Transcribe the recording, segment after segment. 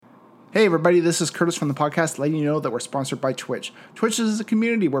Hey everybody, this is Curtis from the podcast letting you know that we're sponsored by Twitch. Twitch is a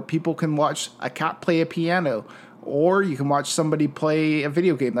community where people can watch a cat play a piano, or you can watch somebody play a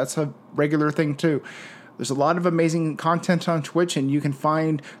video game. That's a regular thing too. There's a lot of amazing content on Twitch, and you can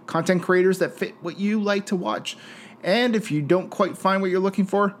find content creators that fit what you like to watch. And if you don't quite find what you're looking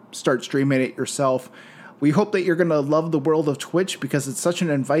for, start streaming it yourself. We hope that you're going to love the world of Twitch because it's such an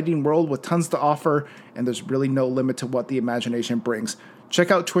inviting world with tons to offer, and there's really no limit to what the imagination brings. Check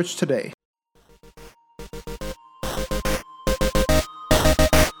out Twitch today.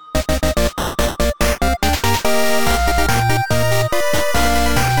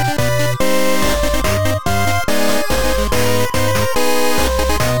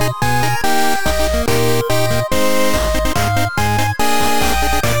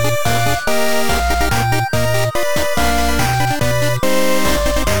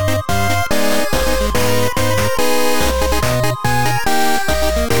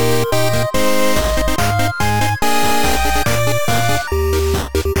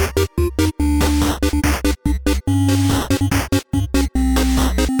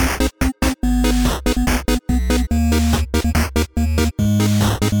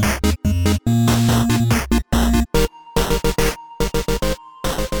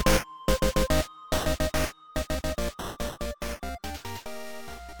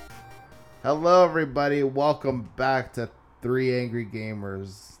 Hello everybody, welcome back to Three Angry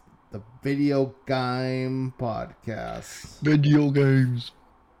Gamers, the video game podcast. Video games.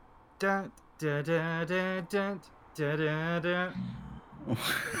 Dun, dun, dun, dun, dun, dun, dun, dun.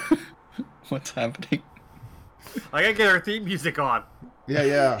 What's happening? I gotta get our theme music on.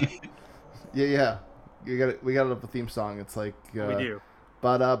 Yeah. We got a theme song. It's like We do.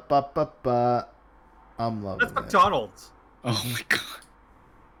 ba-da-ba-ba-ba. I'm loving That's it. McDonald's. Oh my god.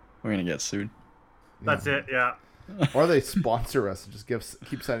 We're gonna get sued. That's it, yeah. Or they sponsor us and just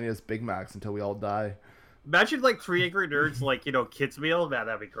keep sending us Big Macs until we all die. Imagine like Three Angry Nerds, like, kids meal. Man,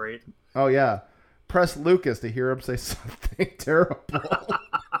 that'd be great. Oh yeah. Press Lucas to hear him say something terrible.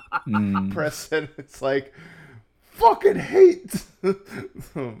 Press it. It's like fucking hate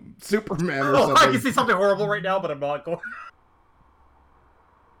Superman or Oh, I something. can say something horrible right now, but I'm not going.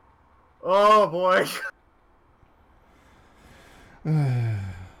 Oh boy.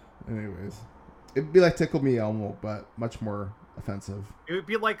 Anyways, it'd be like Tickle Me Elmo, but much more offensive. It would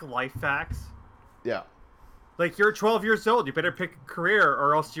be like life facts. Yeah. Like, you're 12 years old. You better pick a career,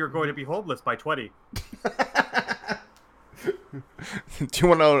 or else you're going to be homeless by 20. Do you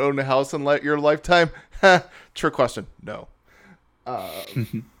want to own a house in your lifetime? Trick question. No.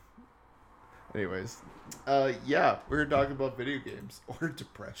 Anyways, yeah, we were talking about video games or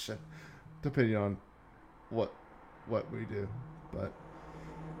depression, depending on what we do. But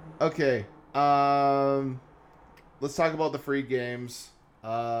okay, let's talk about the free games.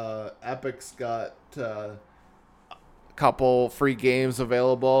 Epic's got a couple free games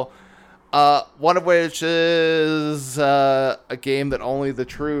available. One of which is a game that only the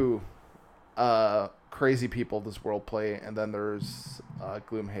true crazy people of this world play, and then there's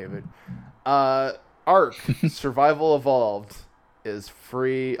Gloomhaven. Ark Survival Evolved is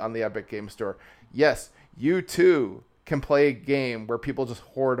free on the Epic Game Store. Yes, you too can play a game where people just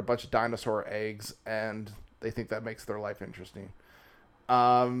hoard a bunch of dinosaur eggs and they think that makes their life interesting.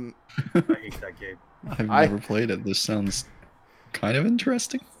 I hate that game. I've never played it. This sounds kind of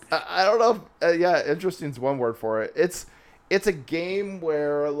interesting. I don't know. Yeah, interesting is one word for it. It's a game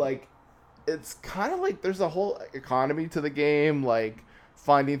where, like, it's kind of like there's a whole economy to the game, like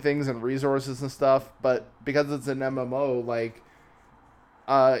finding things and resources and stuff. But because it's an MMO, like,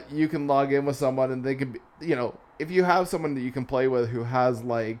 you can log in with someone and they can be, if you have someone that you can play with who has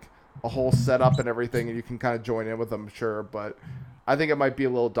like a whole setup and everything, and you can kind of join in with them, sure. But I think it might be a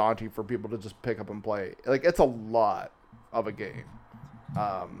little daunting for people to just pick up and play. Like, it's a lot of a game.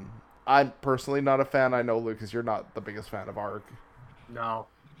 I'm personally not a fan. I know, Lucas, you're not the biggest fan of Ark. No.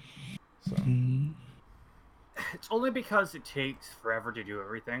 So. It's only because it takes forever to do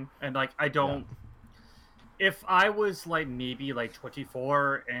everything. And, like, I don't... Yeah. If I was, like, maybe, like,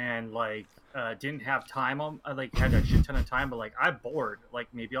 24 and, like, didn't have time on... like, had a shit ton of time, but, like, I'm bored. Like,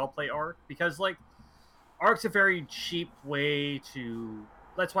 maybe I'll play Ark. Because, like, Ark's a very cheap way to...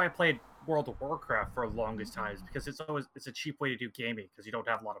 That's why I played World of Warcraft for the longest times, because it's a cheap way to do gaming, because you don't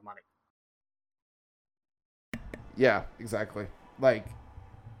have a lot of money. Yeah, exactly. Like,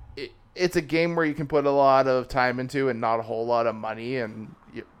 it's a game where you can put a lot of time into and not a whole lot of money, and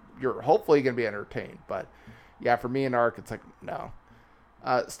you're hopefully going to be entertained. But yeah, for me and Ark, it's like, no.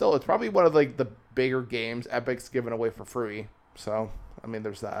 Still, it's probably one of like the bigger games Epic's given away for free. So, I mean,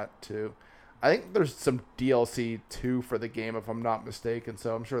 there's that too. I think there's some DLC too for the game, if I'm not mistaken.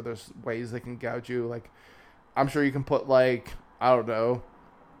 So I'm sure there's ways they can gouge you. Like, I'm sure you can put like, I don't know,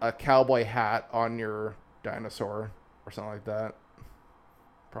 a cowboy hat on your dinosaur or something like that.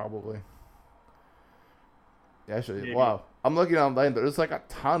 Probably. Yeah, actually, Maybe. wow. I'm looking online. There's like a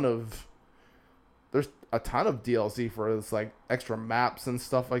ton of DLC for this, like extra maps and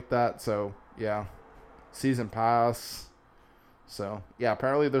stuff like that. So yeah, season pass. So yeah,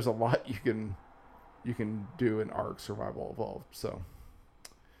 apparently there's a lot you can do in Ark Survival Evolved. So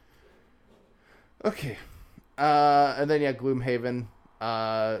okay, and then yeah, Gloomhaven.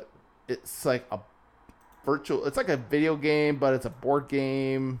 It's like a it's like a video game, but it's a board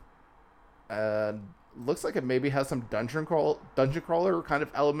game. Looks like it maybe has some dungeon crawler kind of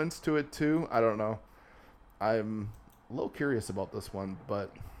elements to it too. I don't know. I'm a little curious about this one,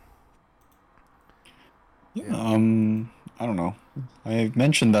 but Yeah. I don't know. I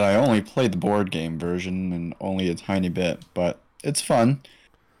mentioned that I only played the board game version and only a tiny bit, but it's fun.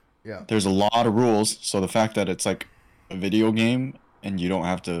 yeah, There's a lot of rules, so the fact that it's like a video game and you don't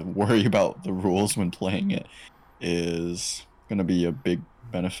have to worry about the rules when playing it is gonna be a big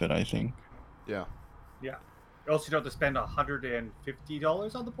benefit, I think. yeah. Yeah. Also, you don't have to spend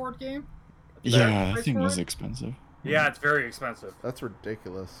 $150 on the board game. Is Yeah, the that price thing for is it? expensive. Yeah, it's very expensive. That's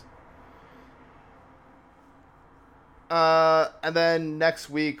ridiculous. And then next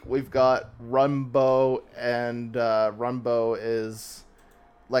week we've got Rumbo, and Rumbo is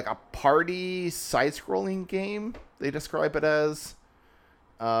like a party side-scrolling game. They describe it as.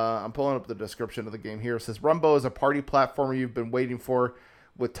 I'm pulling up the description of the game here. It says Rumbo is a party platformer you've been waiting for,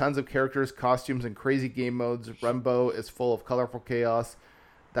 with tons of characters, costumes, and crazy game modes. Rumbo is full of colorful chaos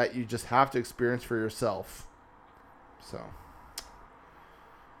that you just have to experience for yourself. So,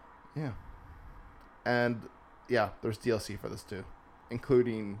 yeah. And yeah, there's DLC for this too,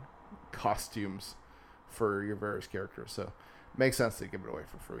 including costumes for your various characters. So, makes sense to give it away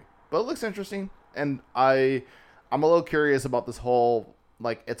for free. But it looks interesting, and I'm a little curious about this whole,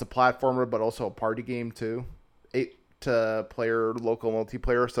 like, it's a platformer but also a party game too. 8-player local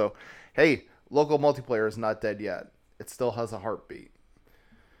multiplayer. So, hey, local multiplayer is not dead yet. It still has a heartbeat.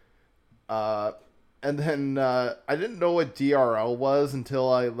 And then I didn't know what DRL was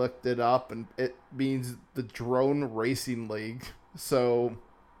until I looked it up, and it means the Drone Racing League. So,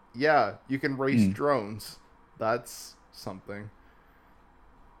 yeah, you can race drones. That's something.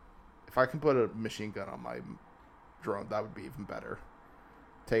 If I can put a machine gun on my drone, that would be even better.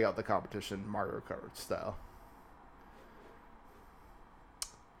 Take out the competition, Mario Kart style.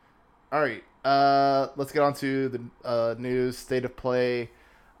 All right, let's get on to the news, state of play.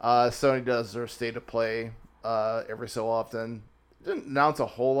 Sony does their state of play every so often. Didn't announce a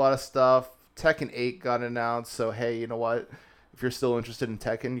whole lot of stuff. Tekken 8 got announced, so hey, you know what? If you're still interested in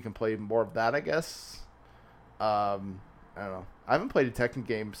Tekken, you can play more of that, I guess. I don't know. I haven't played a Tekken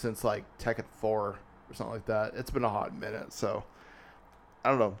game since like Tekken 4 or something like that. It's been a hot minute, so I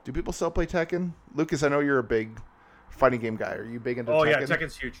don't know. Do people still play Tekken? Lucas, I know you're a big fighting game guy. Are you big into Tekken? Oh yeah,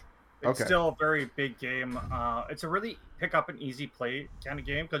 Tekken's huge. It's Okay. still a very big game. It's a really pick up and easy play kind of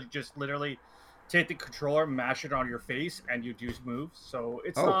game because you just literally take the controller, mash it on your face, and you do moves. So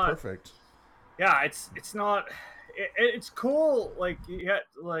it's not. Perfect. Yeah, it's not. It's cool. Like yeah,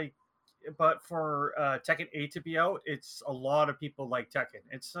 like, but for Tekken 8 to be out, it's a lot of people like Tekken.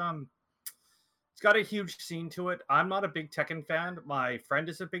 It's got a huge scene to it. I'm not a big Tekken fan. My friend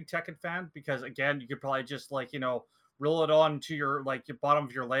is a big Tekken fan because again, you could probably just like roll it on to your like your bottom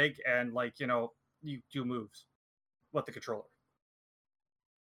of your leg and like you do moves with the controller.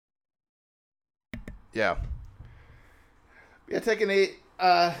 Yeah. Yeah, Tekken 8.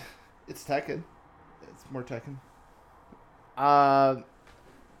 It's Tekken. It's more Tekken. I'm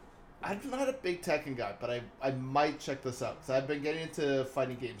not a big Tekken guy, but I might check this out because I've been getting into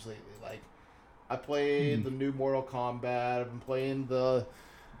fighting games lately. Like, I played the new Mortal Kombat. I've been playing the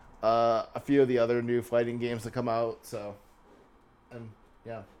a few of the other new fighting games that come out. So, and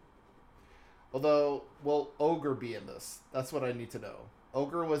yeah. Although, will Ogre be in this? That's what I need to know.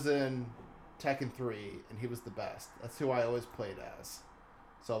 Ogre was in Tekken 3, and he was the best. That's who I always played as.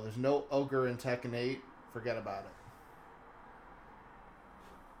 So if there's no Ogre in Tekken 8, forget about it.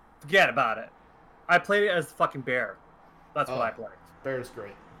 Forget about it. I played it as the fucking bear. That's what I played. Bear's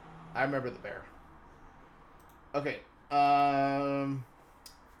great. I remember the bear. Okay.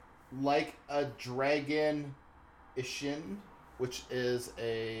 Like a Dragon Ishin, which is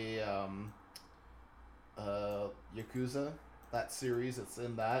a Yakuza, that series. It's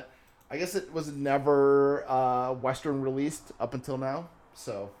in that. I guess it was never Western released up until now.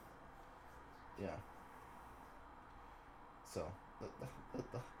 So, yeah. So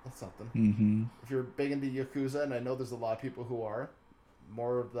That's something. Mm-hmm. If you're big into Yakuza, and I know there's a lot of people who are,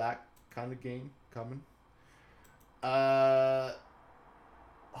 more of that kind of game coming. Hogwarts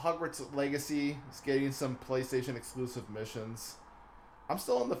Legacy is getting some PlayStation exclusive missions. I'm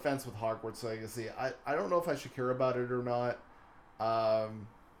still on the fence with Hogwarts Legacy. I don't know if I should care about it or not.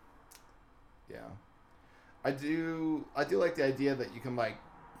 Yeah. I do like the idea that you can like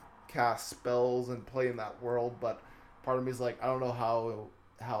cast spells and play in that world, but part of me is like, I don't know how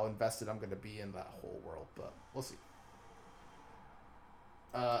invested I'm going to be in that whole world, but we'll see.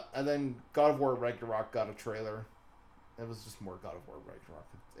 And then God of War Ragnarok got a trailer. It was just more God of War Ragnarok.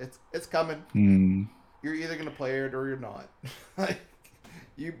 It's coming. Mm. You're either going to play it or you're not. Like,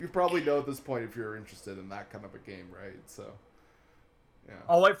 you probably know at this point if you're interested in that kind of a game, right? So, yeah.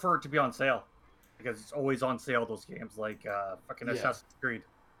 I'll wait for it to be on sale because it's always on sale. Those games like fucking Yeah. Assassin's Creed.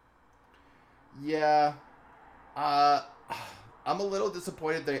 Yeah. I'm a little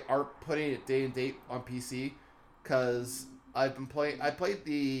disappointed they aren't putting it day and date on PC because I've been playing. I played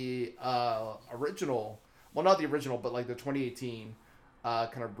the original. Well, not the original, but like the 2018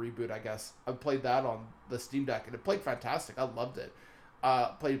 kind of reboot, I guess. I played that on the Steam Deck, and it played fantastic. I loved it.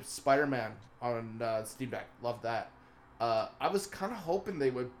 Played Spider-Man on Steam Deck. Loved that. I was kind of hoping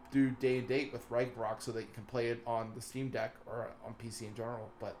they would do day and date with Ragnarok so that you can play it on the Steam Deck or on PC in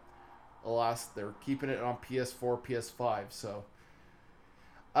general, but alas, they're keeping it on PS4, PS5, so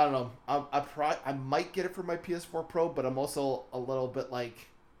I don't know. I might get it for my PS4 Pro, but I'm also a little bit like,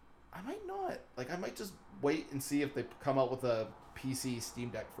 I might not. Like, I might just wait and see if they come out with a PC Steam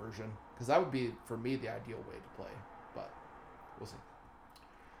Deck version, because that would be, for me, the ideal way to play, but we'll see.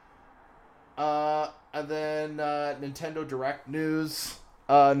 And then Nintendo Direct news.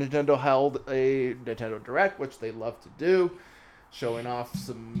 Nintendo held a Nintendo Direct, which they love to do, showing off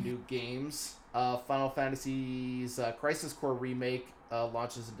some new games. Final Fantasy's Crisis Core remake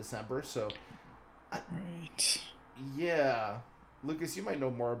launches in December, so Right. yeah. Lucas, you might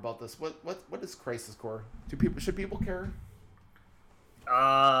know more about this. What is Crisis Core? Should people care?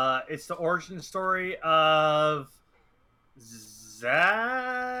 It's the origin story of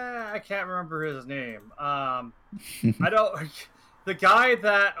I can't remember his name. I don't. The guy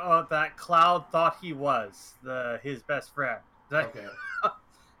that Cloud thought he was his best friend. Okay.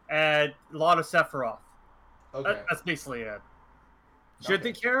 And a lot of Sephiroth. Okay. That's basically it. Should Okay.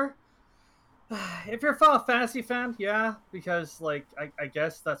 they care? If you're a Final Fantasy fan, yeah, because like I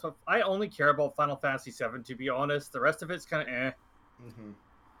guess that's what I only care about Final Fantasy VII, to be honest. The rest of it's kind of eh. Mm-hmm.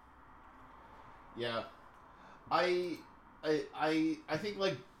 Yeah, I think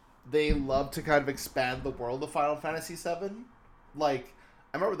like they love to kind of expand the world of Final Fantasy VII. Like,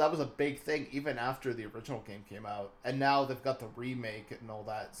 I remember that was a big thing even after the original game came out, and now they've got the remake and all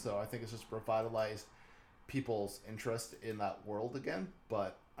that. So I think it's just revitalized people's interest in that world again.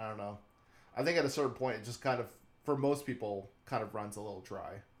 But I don't know. I think at a certain point, it just kind of, for most people, kind of runs a little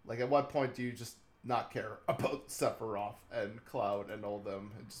dry. Like, at what point do you just not care about Sephiroth and Cloud and all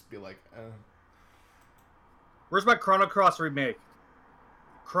them and just be like, eh. Where's my Chrono Cross remake?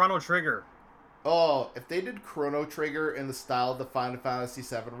 Chrono Trigger. Oh, if they did Chrono Trigger in the style of the Final Fantasy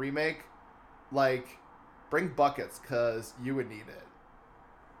VII remake, like, bring buckets, because you would need it.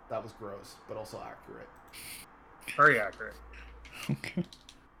 That was gross, but also accurate. Very accurate. Okay.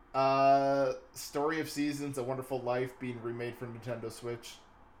 Story of Seasons, A Wonderful Life being remade for Nintendo Switch.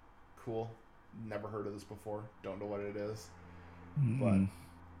 Cool. Never heard of this before. Don't know what it is. But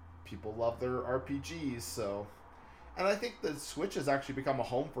people love their RPGs, so... And I think the Switch has actually become a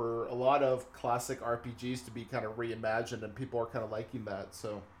home for a lot of classic RPGs to be kind of reimagined, and people are kind of liking that,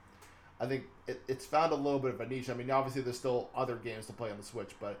 so... I think it's found a little bit of a niche. I mean, obviously there's still other games to play on the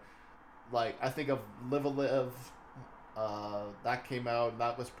Switch, but... Like, I think of Live a Live... that came out, and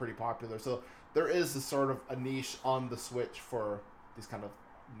that was pretty popular. So there is a sort of a niche on the Switch for these kind of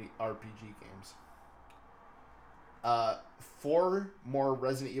RPG games. 4 more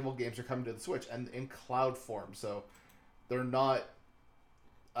Resident Evil games are coming to the Switch, and in cloud form. So they're not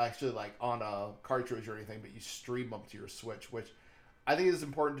actually like on a cartridge or anything, but you stream them to your Switch, which I think is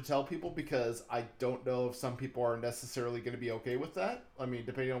important to tell people, because I don't know if some people are necessarily going to be okay with that. I mean,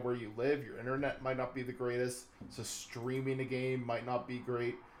 depending on where you live, your internet might not be the greatest, so streaming a game might not be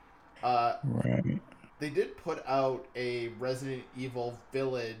great. Right. They did put out a Resident Evil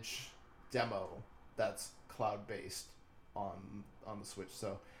Village demo that's cloud-based on the Switch.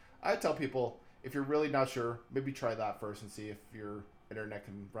 So I tell people, if you're really not sure, maybe try that first and see if your internet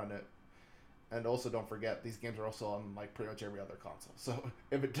can run it. And also, don't forget, these games are also on like pretty much every other console. So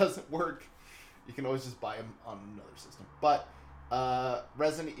if it doesn't work, you can always just buy them on another system. But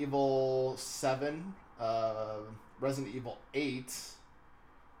Resident Evil 7, Resident Evil 8,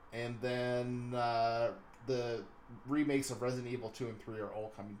 and then the remakes of Resident Evil 2 and 3 are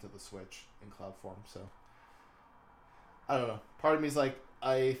all coming to the Switch in cloud form. So I don't know. Part of me is like,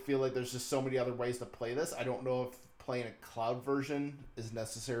 I feel like there's just so many other ways to play this. I don't know if playing a cloud version is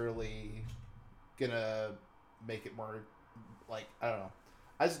necessarily gonna make it more, like, I don't know.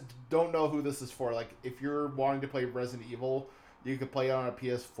 I just don't know who this is for. Like, if you're wanting to play Resident Evil, you can play it on a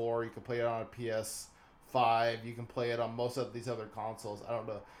PS4, you can play it on a PS5, you can play it on most of these other consoles. I don't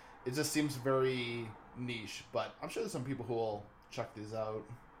know. It just seems very niche, but I'm sure there's some people who will check these out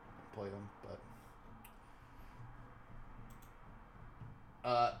and play them.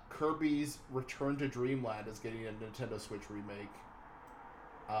 But Kirby's Return to Dreamland is getting a Nintendo Switch remake.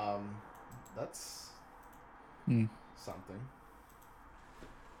 That's something.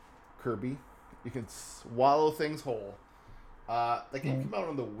 Kirby, you can swallow things whole. The game came out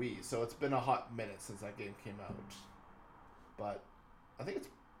on the Wii, so it's been a hot minute since that game came out. But I think it's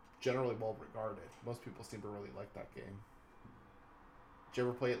generally well regarded. Most people seem to really like that game. Did you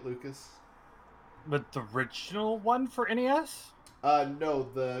ever play it, Lucas? But the original one for NES? No,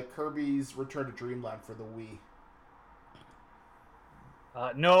 the Kirby's Return to Dreamland for the Wii.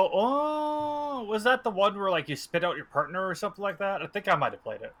 No. Oh, was that the one where like you spit out your partner or something like that? I think I might have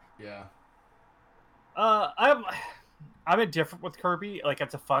played it. Yeah. I'm indifferent with Kirby. Like,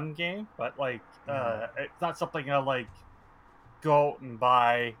 it's a fun game, but like it's not something I like go out and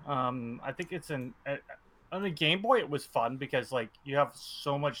buy. I think it's on the Game Boy. It was fun because like you have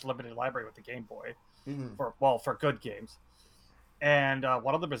so much limited library with the Game Boy for good games, and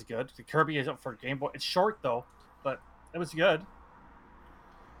one of them is good. The Kirby is up for Game Boy. It's short though, but it was good.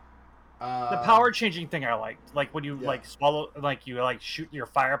 The power changing thing I liked, like when you like swallow, like you like shoot your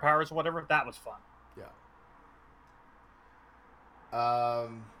fire powers or whatever. That was fun.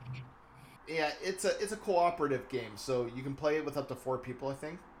 Yeah, it's a cooperative game, so you can play it with up to 4 people, I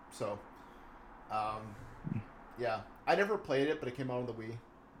think. So, yeah, I never played it, but it came out on the Wii.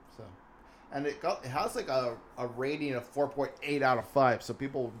 So, and it has like a rating of 4.8 out of 5, so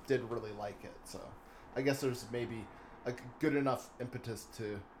people did really like it. So, I guess there's maybe a good enough impetus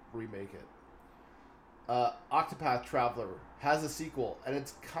to remake it. Octopath Traveler has a sequel, and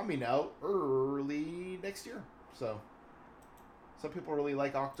it's coming out early next year. So. Some people really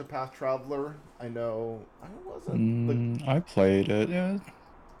like Octopath Traveler. I know. I wasn't. I played it. Yeah,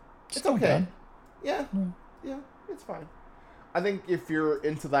 it's okay. Yeah, it's fine. I think if you're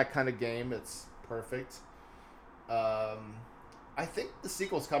into that kind of game, it's perfect. I think the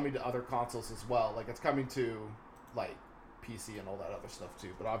sequel's coming to other consoles as well. Like, it's coming to like PC and all that other stuff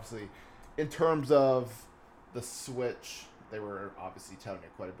too. But obviously, in terms of the Switch, they were obviously touting it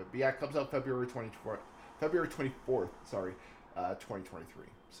quite a bit. But yeah, it comes out February 24th. Sorry. 2023.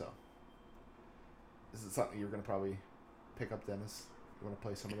 So, is it something you're going to probably pick up, Dennis? You want to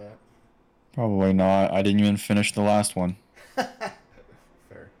play some of that? Probably not. I didn't even finish the last one.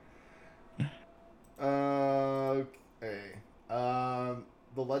 Fair. Okay. The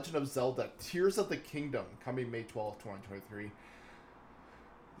Legend of Zelda: Tears of the Kingdom, coming May 12th, 2023.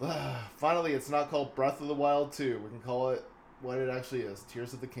 Finally, it's not called Breath of the Wild 2. We can call it what it actually is: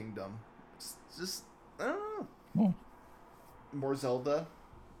 Tears of the Kingdom. It's just, I don't know. Oh. More Zelda.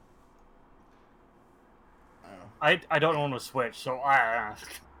 I don't know. I don't own a Switch, so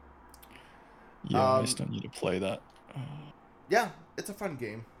Yeah, I still need to play that. Yeah, it's a fun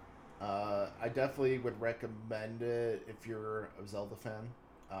game. I definitely would recommend it if you're a Zelda fan.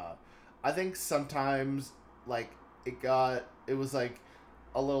 I think sometimes like it was like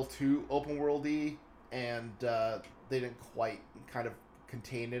a little too open worldy, and they didn't quite kind of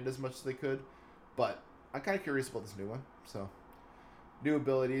contain it as much as they could. But I'm kind of curious about this new one. So, new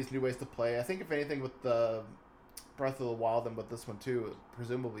abilities, new ways to play. I think if anything with the Breath of the Wild and with this one too,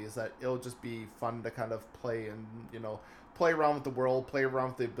 presumably, is that it'll just be fun to kind of play and, play around with the world, play around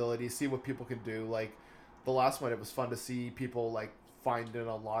with the abilities, see what people can do. Like, the last one, it was fun to see people, like, find and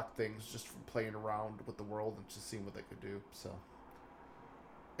unlock things just from playing around with the world and just seeing what they could do. So,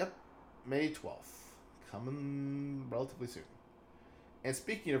 yep, May 12th. Coming relatively soon. And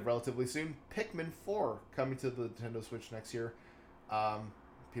speaking of relatively soon, Pikmin 4 coming to the Nintendo Switch next year.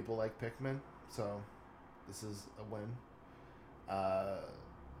 People like Pikmin, so this is a win.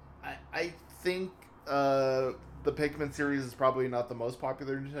 I think the Pikmin series is probably not the most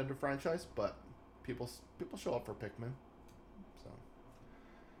popular Nintendo franchise, but people show up for Pikmin. So.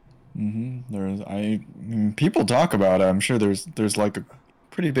 People talk about it. I'm sure there's like a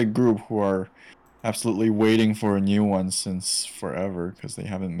pretty big group who are absolutely waiting for a new one since forever, because they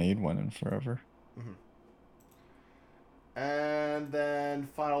haven't made one in forever. And And then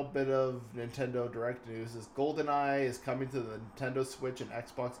final bit of Nintendo Direct news is GoldenEye is coming to the Nintendo Switch and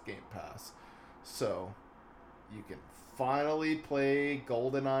Xbox Game Pass. So you can finally play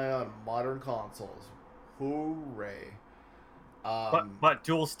GoldenEye on modern consoles. Hooray. But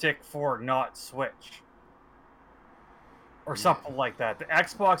dual stick for not Switch. Or something like that. The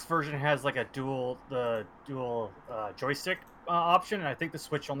Xbox version has like a dual joystick option, and I think the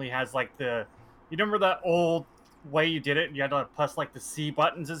Switch only has like the. You remember that old way you did it? You had to press like the C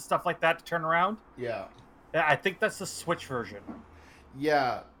buttons and stuff like that to turn around. Yeah. I think that's the Switch version.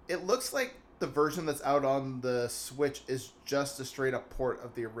 Yeah, it looks like the version that's out on the Switch is just a straight up port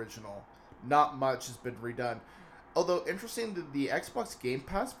of the original. Not much has been redone. Although interesting, the Xbox Game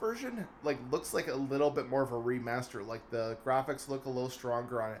Pass version looks like a little bit more of a remaster. Like the graphics look a little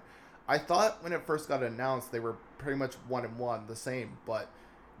stronger on it. I thought when it first got announced they were pretty much 1-in-1, the same. But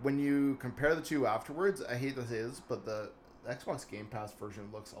when you compare the two afterwards, I hate to say this, but the Xbox Game Pass version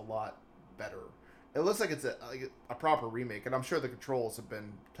looks a lot better. It looks like it's a proper remake, and I'm sure the controls have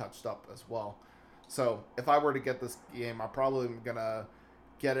been touched up as well. So if I were to get this game, I'm probably gonna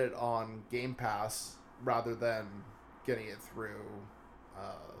get it on Game Pass rather than getting it through,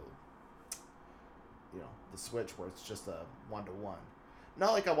 the Switch, where it's just a 1-to-1.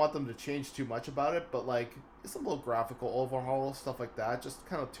 Not like I want them to change too much about it, but like it's a little graphical overhaul, stuff like that. Just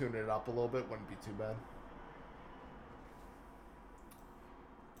kind of tune it up a little bit wouldn't be too bad.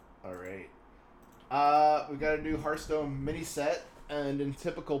 All right. We got a new Hearthstone mini set, and in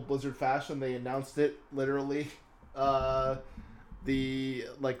typical Blizzard fashion, they announced it literally the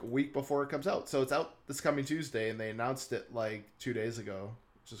week before it comes out. So it's out this coming Tuesday, and they announced it 2 days ago,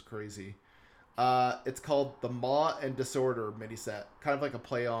 which is crazy. It's called the Maw and Disorder mini set, kind of like a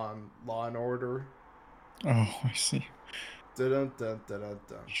play on Law and Order. Oh, I see. Dun, dun, dun, dun,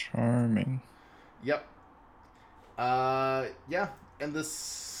 dun. Charming. Yep. Yeah. And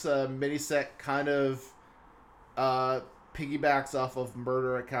this mini set kind of piggybacks off of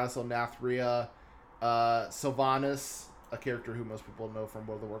Murder at Castle Nathria. Sylvanas, a character who most people know from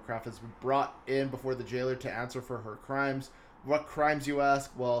World of Warcraft, has been brought in before the jailer to answer for her crimes. What crimes, you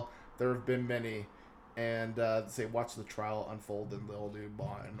ask? Well, there have been many. And say, watch the trial unfold in the all new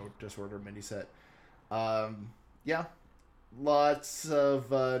Maw and Disorder mini set. Yeah. Lots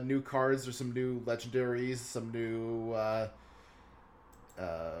of new cards. There's some new legendaries, some new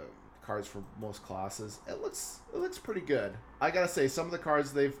cards for most classes. It looks pretty good. I gotta say, some of the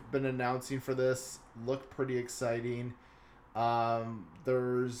cards they've been announcing for this look pretty exciting.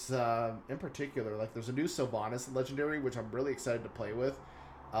 There's in particular, there's a new Sylvanas legendary, which I'm really excited to play with.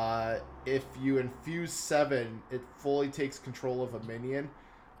 If you infuse 7, it fully takes control of a minion,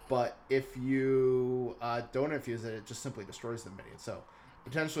 but if you don't infuse it, it just simply destroys the minion. So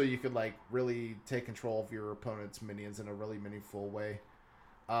potentially you could really take control of your opponent's minions in a really meaningful way.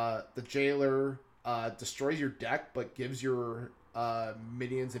 The jailer destroys your deck, but gives your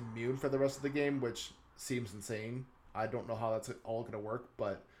minions immune for the rest of the game, which seems insane. I don't know how that's all going to work,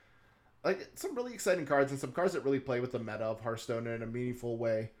 but some really exciting cards and some cards that really play with the meta of Hearthstone in a meaningful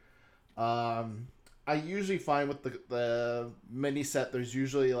way. I usually find with the mini set, there's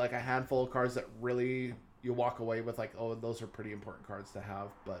usually a handful of cards that really you walk away with oh, those are pretty important cards to have.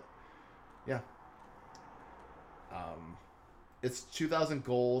 But yeah. It's 2,000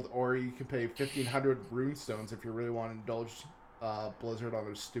 gold, or you can pay 1,500 rune stones if you really want to indulge Blizzard on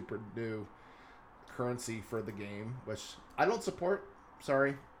their stupid new currency for the game, which I don't support.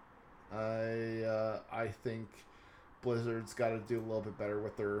 Sorry. I think Blizzard's got to do a little bit better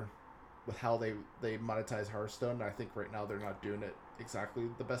with how they monetize Hearthstone. I think right now they're not doing it exactly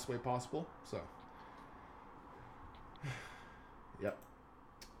the best way possible. So, yep.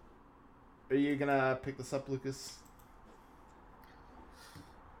 Are you gonna pick this up, Lucas?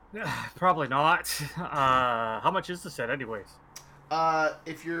 Probably not. How much is the set anyways?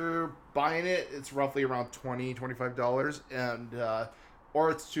 If you're buying it, it's roughly around $20-$25, and or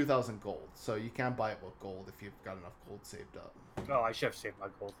it's 2,000 gold. So you can buy it with gold if you've got enough gold saved up. Oh, I should have saved my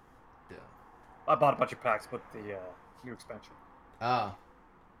gold. Yeah. I bought a bunch of packs with the new expansion.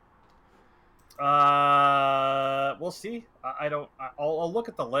 We'll see. I'll look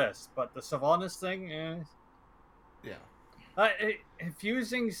at the list, but the Sylvanas thing, yeah.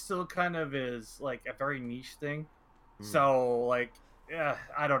 Infusing still kind of is a very niche thing. So yeah,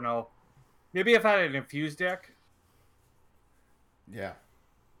 I don't know. Maybe if I had an infused deck. Yeah.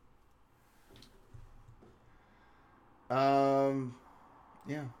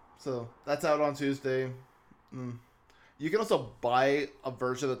 Yeah. So that's out on Tuesday. You can also buy a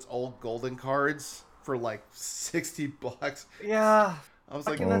version that's all golden cards for $60. Yeah. I was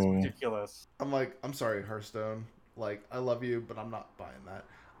that's Oh. ridiculous. I'm sorry, Hearthstone. Like, I love you, but I'm not buying that.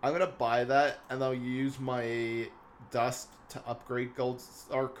 I'm gonna buy that, and I'll use my dust to upgrade gold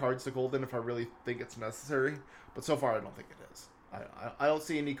or cards to golden if I really think it's necessary. But so far, I don't think it is. I don't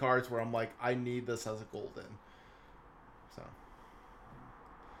see any cards where I'm like, I need this as a golden. So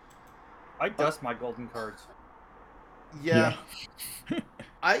I dust my golden cards. yeah. I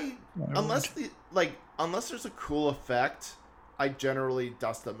I unless unless there's a cool effect, I generally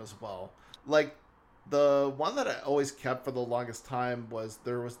dust them as well. Like the one that I always kept for the longest time was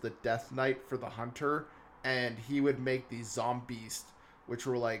there was the Death Knight for the Hunter, and he would make these Zombeast, which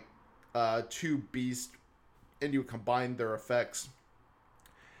were like two beasts, and you would combine their effects.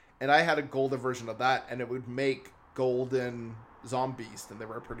 And I had a golden version of that, and it would make golden Zombeast, and they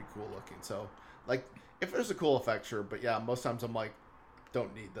were pretty cool looking. So, like, if there's a cool effect, sure. But yeah, most times I'm like,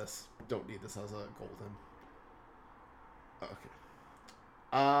 don't need this. Don't need this as a golden. Okay.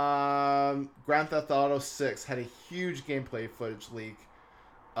 Grand Theft Auto 6 had a huge gameplay footage leak.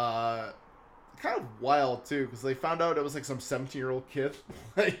 Kind of wild too, because they found out it was like some 17-year-old kid.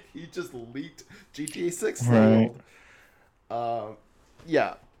 Like, he just leaked GTA 6. Right.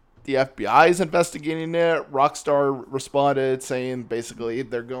 Yeah. The FBI is investigating it. Rockstar responded saying basically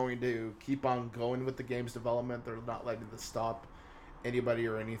they're going to keep on going with the game's development. They're not letting this stop anybody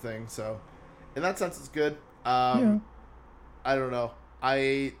or anything. So, in that sense, it's good. Yeah. I don't know.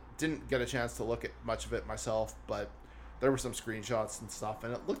 I didn't get a chance to look at much of it myself, but there were some screenshots and stuff,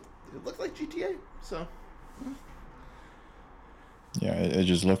 and it looked like GTA. So, Yeah, it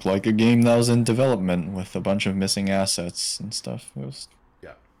just looked like a game that was in development with a bunch of missing assets and stuff. It was.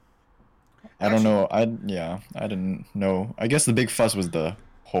 yeah. I don't know. I didn't know. I guess the big fuss was the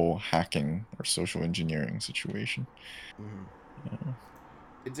whole hacking or social engineering situation. Mhm. Yeah.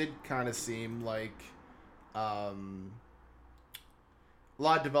 It did kind of seem like a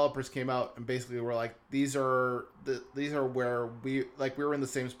lot of developers came out and basically were like, these are where we were in the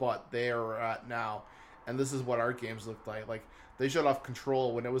same spot they are at now, and this is what our games looked like. Like, they shut off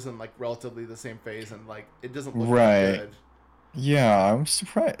Control when it was in like relatively the same phase, and like it doesn't look Right. good. Yeah, I'm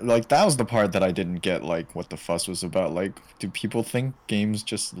surprised. Like, that was the part that I didn't get, like, what the fuss was about. Like, do people think games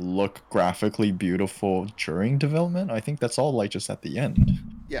just look graphically beautiful during development? I think that's all, like, just at the end.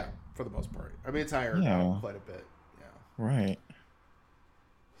 Yeah, for the most part. I mean, it's ironed out Yeah. quite a bit. Yeah. Right.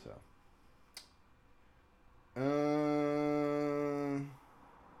 So.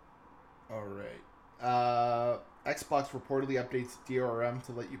 All right. Xbox reportedly updates DRM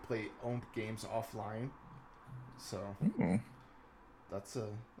to let you play owned games offline. So Ooh. that's a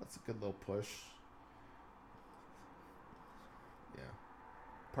good little push. Yeah.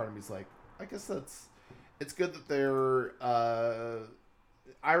 Part of me's like, I guess it's good that they're.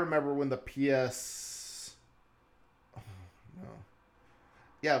 I remember when the PS. Oh, no.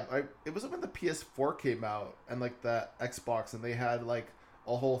 Yeah, it was when the PS4 came out and like the Xbox, and they had like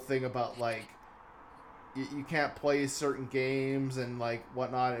a whole thing about like you can't play certain games and like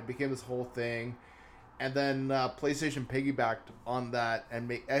whatnot. It became this whole thing, and then PlayStation piggybacked on that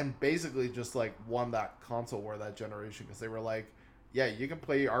and basically just like won that console war that generation, because they were like, yeah, you can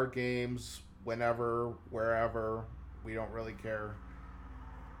play our games whenever, wherever. We don't really care.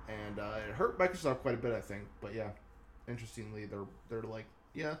 And it hurt Microsoft quite a bit, I think. But yeah, interestingly, they're like,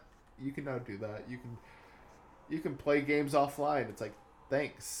 yeah, you can now do that. You can play games offline. It's like,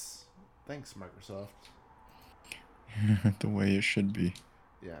 thanks, Microsoft. The way it should be.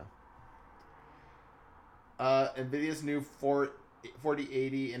 Yeah. Nvidia's new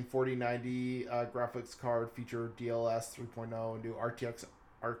 4080 and 4090 graphics card feature DLS 3.0, new RTX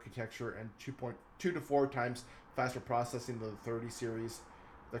architecture, and 2 to 4 times faster processing than the 30 series.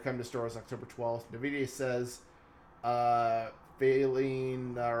 They're coming to stores October 12th. Nvidia says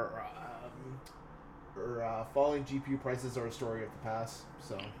falling GPU prices are a story of the past.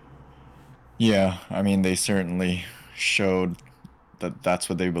 So Yeah, I mean, they certainly showed that that's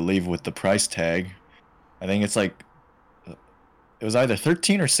what they believe with the price tag. I think it's like it was either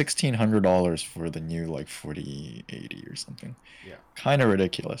 $1,300 or $1,600 for the new like 4080 or something. yeah. Kind of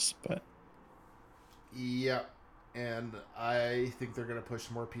ridiculous, but Yeah, and I think they're gonna push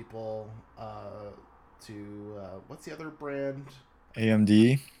more people to what's the other brand?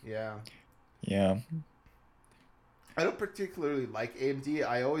 AMD, Yeah, yeah, I don't particularly like AMD.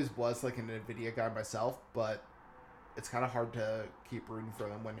 I always was like an Nvidia guy myself, but it's kind of hard to keep rooting for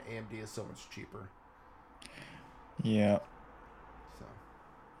them when AMD is so much cheaper. yeah, So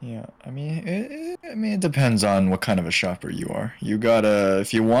yeah. I mean, it depends on what kind of a shopper you are. You gotta,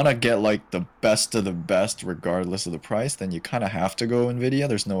 if you want to get like the best of the best, regardless of the price, then you kind of have to go Nvidia.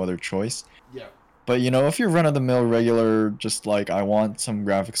 There's no other choice. yeah, But you know, if you're run of the mill regular, just like I want some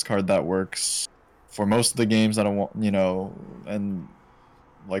graphics card that works for most of the games that I want, and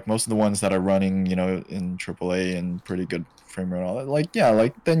like most of the ones that are running, in AAA and pretty good frame rate and all that, like, yeah,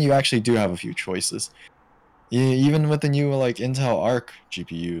 like then you actually do have a few choices. Even with the new like Intel Arc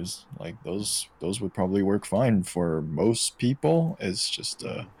GPUs, like those would probably work fine for most people. It's just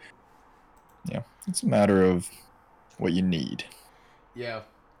yeah, it's a matter of what you need. Yeah,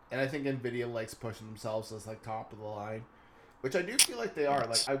 and I think Nvidia likes pushing themselves as like top of the line, which I do feel like they are.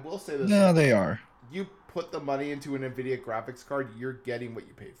 Like I will say this: Yeah, like, they are. you put the money into an Nvidia graphics card, you're getting what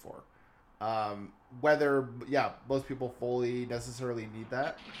you paid for. Whether most people fully necessarily need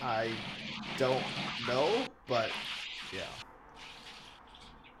that, I don't know, but yeah.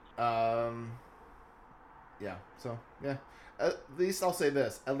 Yeah. So yeah. At least I'll say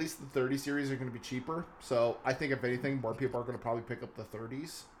this: at least the 30 series are going to be cheaper. So I think if anything, more people are going to probably pick up the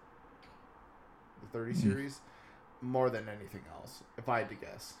 30s, the 30 series, more than anything else. If I had to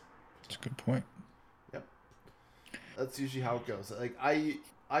guess. That's a good point. Yep. That's usually how it goes. Like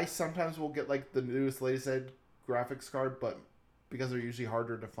I sometimes will get like the newest latest graphics card, but because they're usually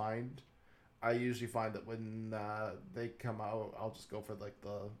harder to find, I usually find that when they come out, I'll just go for like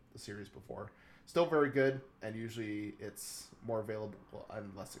the series before. Still very good, and usually it's more available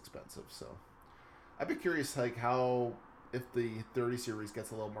and less expensive. So I'd be curious like how if the 30 series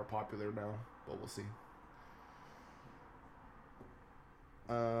gets a little more popular now, but we'll see.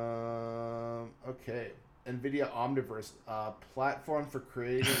 Okay. NVIDIA Omniverse, platform for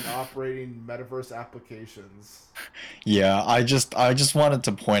creating and operating metaverse applications. Yeah, I just wanted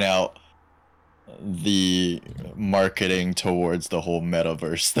to point out the marketing towards the whole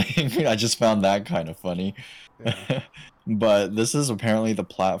metaverse thing. I just found that kind of funny. Yeah. But this is apparently the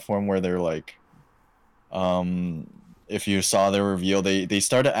platform where they're like, if you saw their reveal, they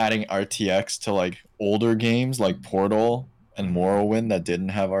started adding RTX to like older games like Portal and Morrowind that didn't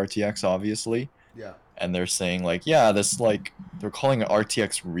have RTX, obviously. Yeah. And they're saying like, yeah, this like they're calling it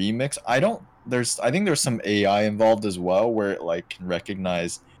RTX remix. I think there's some AI involved as well where it like can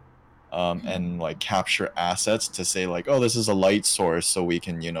recognize and like capture assets to say like, oh, this is a light source, so we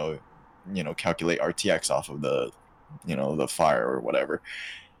can calculate RTX off of the the fire or whatever.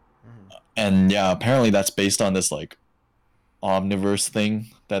 And yeah, apparently that's based on this like Omniverse thing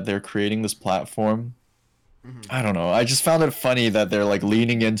that they're creating, this platform. I don't know. I just found it funny that they're like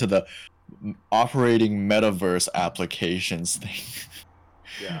leaning into the operating metaverse applications thing.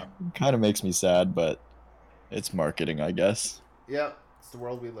 Yeah. Kind of makes me sad, but it's marketing, I guess. Yep. It's the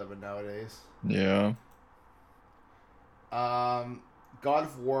world we live in nowadays. Yeah. God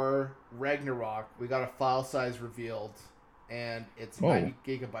of War Ragnarok, we got a file size revealed, and it's 90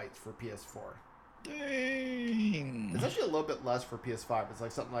 gigabytes for PS4. Dang. It's actually a little bit less for PS5. It's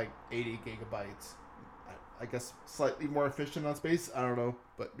like something like 80 gigabytes. I guess slightly more efficient on space. I don't know,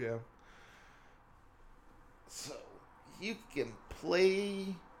 but yeah. So you can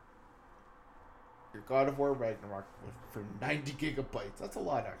play your God of War Ragnarok for 90 gigabytes. That's a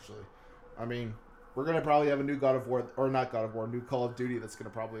lot, actually. I mean, we're going to probably have a new God of War, or not God of War, new Call of Duty that's going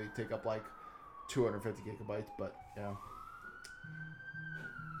to probably take up like 250 gigabytes, but yeah.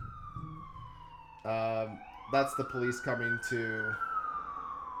 That's the police coming to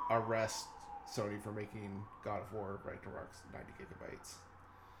arrest Sony for making God of War Ragnarok's 90 gigabytes.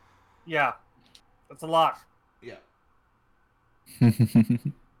 Yeah, that's a lot. Yeah.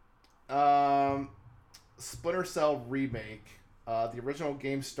 Splinter Cell remake. The original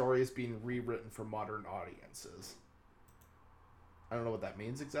game story is being rewritten for modern audiences. I don't know what that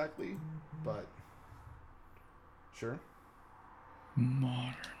means exactly, but sure.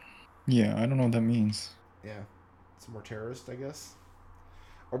 Modern. Yeah, I don't know what that means. Yeah, it's more terrorist, I guess.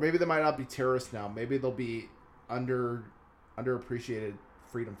 Or maybe they might not be terrorists now. Maybe they'll be underappreciated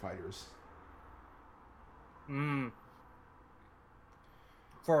freedom fighters.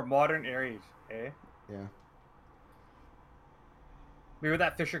 For modern areas, eh? Yeah. Maybe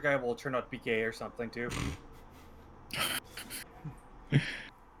that Fisher guy will turn out to be gay or something too.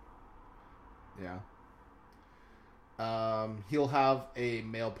 Yeah. He'll have a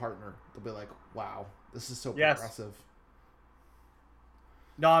male partner. They'll be like, "Wow, this is so progressive."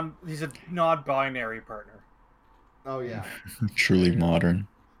 He's a non-binary partner. Oh yeah. Truly modern.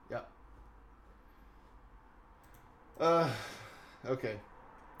 Yep. Okay.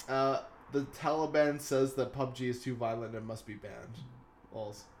 The Taliban says that PUBG is too violent and must be banned.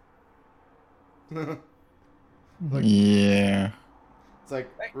 Lols. Yeah. It's like,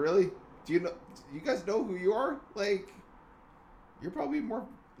 really? Do you guys know who you are? Like, you're probably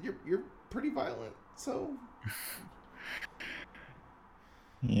you're pretty violent, so.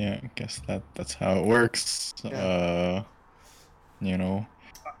 Yeah, I guess that's how it works. Yeah.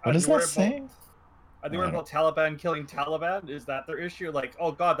 What is that saying? Are they worried about Taliban killing Taliban? Is that their issue? Like,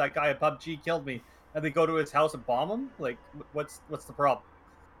 oh god, that guy at PUBG killed me, and they go to his house and bomb him? Like, what's the problem?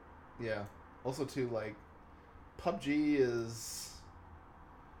 Yeah. Also, too, like, PUBG is...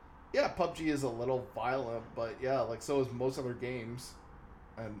 Yeah, PUBG is a little violent, but yeah, like, so is most other games.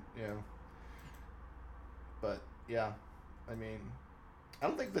 And, you know... But, yeah. I mean... I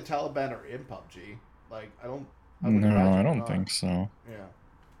don't think the Taliban are in PUBG. Like, I would No, imagine I don't not. think so. Yeah.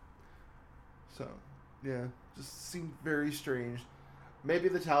 So, yeah, just seemed very strange. Maybe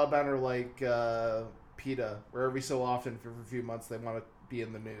the Taliban are like PETA, where every so often, for a few months, they want to be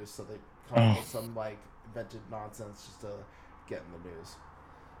in the news, so they come up with some like invented nonsense just to get in the news.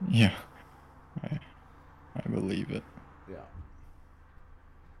 Yeah, I believe it. Yeah.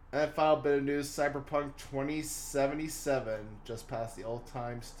 And final bit of news: Cyberpunk 2077 just passed the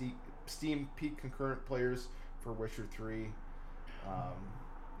all-time Steam peak concurrent players for Witcher 3.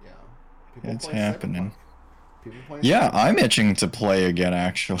 Yeah. People It's play happening. Cyberpunk. People playing Yeah, Cyberpunk. I'm itching to play again,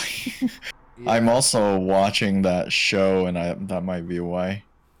 actually. I'm Yeah. also watching that show, and that might be why.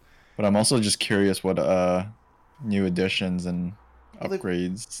 But I'm also just curious what new additions and Well, they've-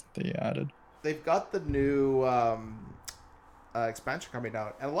 upgrades they added. They've got the new expansion coming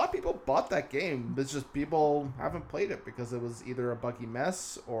out, and a lot of people bought that game. It's just people haven't played it because it was either a buggy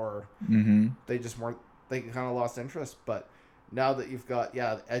mess or Mm-hmm. they just weren't. They kind of lost interest. But now that you've got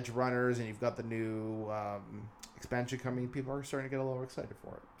the Edge Runners and you've got the new expansion coming, people are starting to get a little excited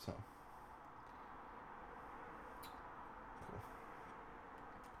for it. So.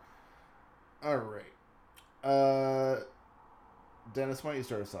 Cool. All right. Dennis, why don't you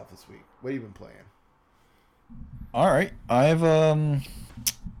start us off this week? What have you been playing? All right, I've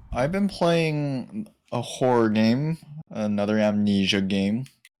been playing a horror game, another Amnesia game,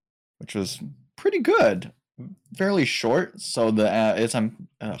 which was pretty good, fairly short. So oh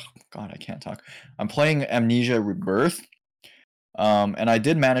god, I can't talk. I'm playing Amnesia Rebirth, and I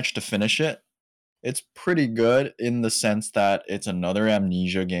did manage to finish it. It's pretty good in the sense that it's another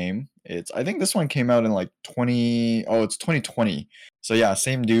Amnesia game. I think this one came out in like 2020. So yeah,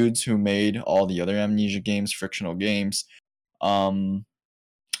 same dudes who made all the other Amnesia games, frictional games.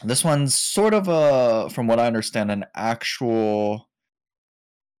 This one's sort of from what I understand, an actual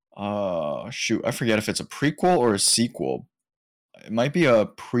shoot, I forget if it's a prequel or a sequel. It might be a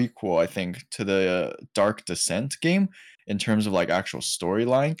prequel, I think, to the Dark Descent game in terms of like actual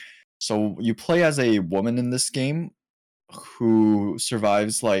storyline. So you play as a woman in this game who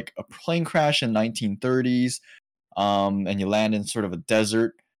survives like a plane crash in 1930s, and you land in sort of a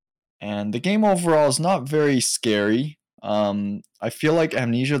desert. And the game overall is not very scary. I feel like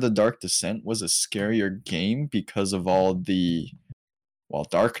Amnesia: The Dark Descent was a scarier game because of all the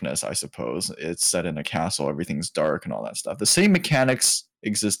darkness, I suppose. It's set in a castle, everything's dark and all that stuff. The same mechanics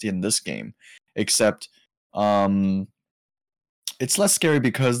exist in this game, except it's less scary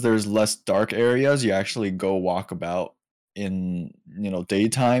because there's less dark areas. You actually go walk about in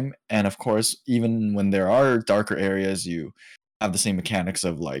daytime, and of course, even when there are darker areas, you have the same mechanics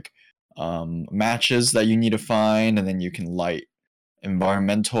of like matches that you need to find, and then you can light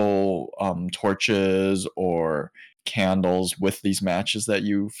environmental torches or candles with these matches that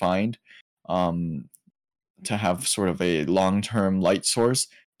you find, to have sort of a long-term light source.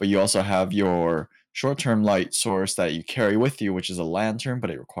 But you also have your short-term light source that you carry with you, which is a lantern,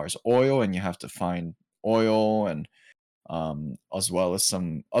 but it requires oil, and you have to find oil, and as well as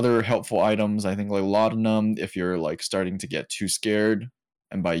some other helpful items. I think like laudanum if you're like starting to get too scared,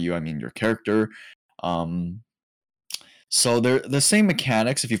 and by you I mean your character. So they're the same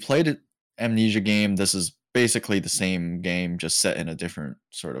mechanics. If you played an Amnesia game, this is basically the same game, just set in a different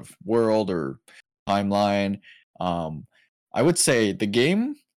sort of world or timeline. I would say the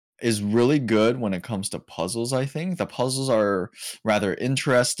game is really good when it comes to puzzles. I think the puzzles are rather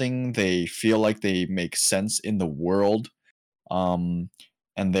interesting. They feel like they make sense in the world, and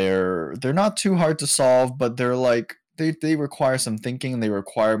they're not too hard to solve, but they're like they require some thinking. And they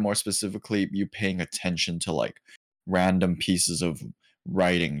require more specifically you paying attention to like random pieces of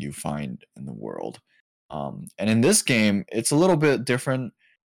writing you find in the world. And in this game, it's a little bit different.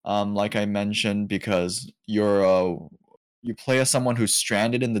 Like I mentioned, because you play as someone who's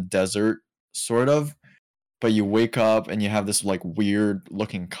stranded in the desert, sort of, but you wake up and you have this like weird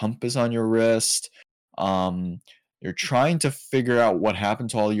looking compass on your wrist. You're trying to figure out what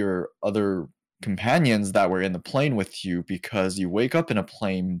happened to all your other companions that were in the plane with you, because you wake up in a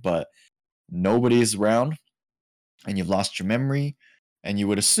plane, but nobody's around, and you've lost your memory, and you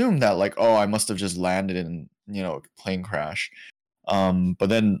would assume that like, oh, I must have just landed in a plane crash. But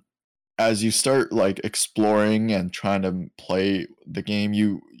then as you start like exploring and trying to play the game,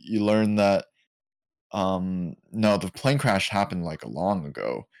 you learn that No, the plane crash happened like long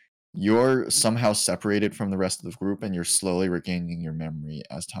ago. You're somehow separated from the rest of the group, and you're slowly regaining your memory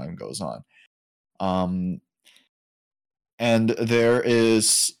as time goes on. Um, and there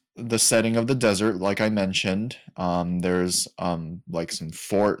is the setting of the desert, like I mentioned. There's like some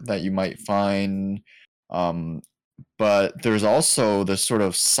fort that you might find. Um, but there's also this sort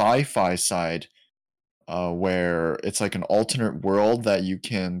of sci-fi side where it's like an alternate world that you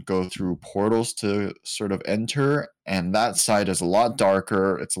can go through portals to sort of enter, and that side is a lot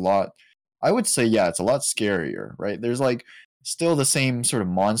darker. It's a lot, I would say, yeah, it's a lot scarier, right? There's like still the same sort of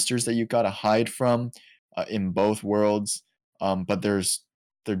monsters that you got to hide from in both worlds, but they're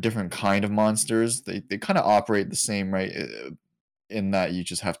different kind of monsters. They kind of operate the same, right? In that you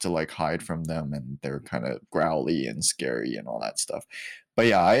just have to like hide from them, and they're kind of growly and scary and all that stuff. But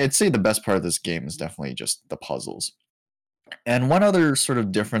yeah, I'd say the best part of this game is definitely just the puzzles. And one other sort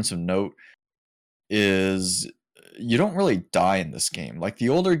of difference of note is you don't really die in this game. Like the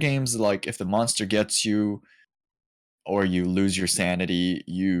older games, like if the monster gets you or you lose your sanity,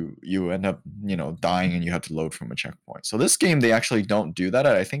 you end up, dying and you have to load from a checkpoint. So this game they actually don't do that.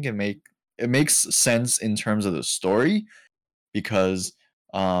 I think it makes sense in terms of the story because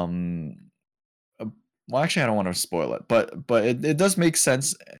um uh, well, actually I don't want to spoil it, but it does make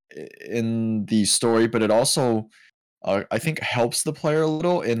sense in the story, but it also I think helps the player a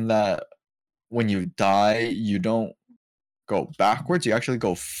little in that when you die you don't go backwards, you actually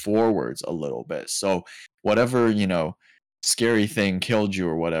go forwards a little bit. So whatever, scary thing killed you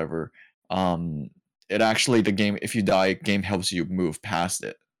or whatever, um it actually, the game, if you die, game helps you move past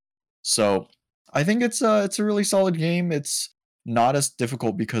it. So I think it's a really solid game. It's not as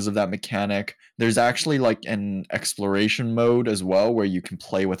difficult because of that mechanic. There's actually like an exploration mode as well where you can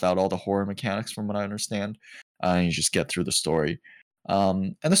play without all the horror mechanics, from what I understand, and you just get through the story.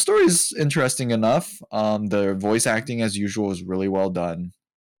 And the story is interesting enough. The voice acting, as usual, is really well done.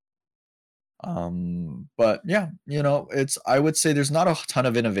 But yeah, it's, I would say there's not a ton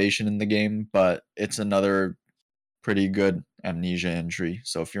of innovation in the game, but it's another pretty good Amnesia entry.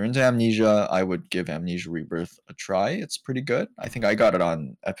 So if you're into Amnesia, I would give Amnesia Rebirth a try. It's pretty good. I think I got it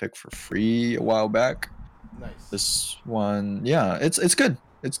on Epic for free a while back. Nice. This one, yeah, it's good.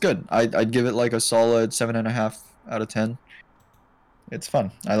 It's good. I'd give it like a solid 7.5 out of 10. It's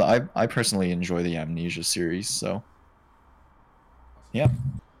fun. I personally enjoy the Amnesia series, so yeah,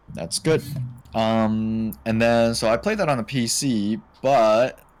 that's good. And then so I played that on the PC,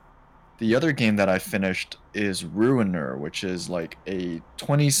 but the other game that I finished is Ruiner, which is like a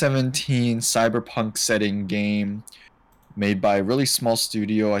 2017 cyberpunk setting game made by a really small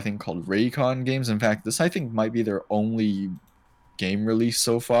studio, I think called Raycon Games. In fact, this I think might be their only game release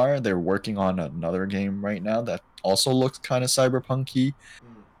so far. They're working on another game right now that also looks kind of cyberpunky,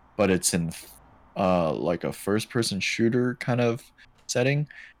 but it's in like a first-person shooter kind of setting.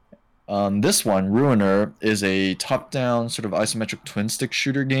 This one, Ruiner, is a top-down sort of isometric twin-stick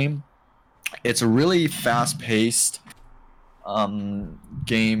shooter game. It's a really fast-paced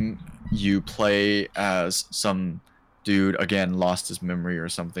game. You play as some dude, again, lost his memory or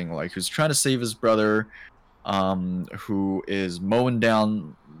something, like who's trying to save his brother, who is mowing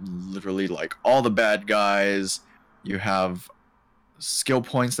down literally like all the bad guys. You have skill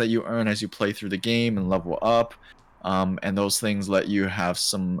points that you earn as you play through the game and level up, and those things let you have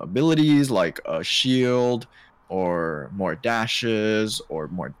some abilities like a shield or more dashes or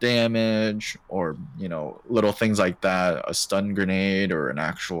more damage, or little things like that, a stun grenade or an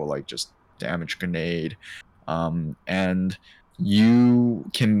actual like just damage grenade. And you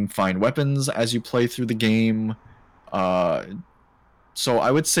can find weapons as you play through the game. So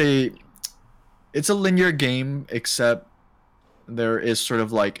I would say it's a linear game, except there is sort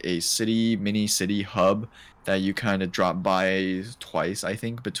of like a mini city hub that you kind of drop by twice, I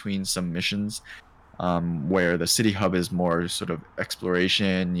think, between some missions, where the city hub is more sort of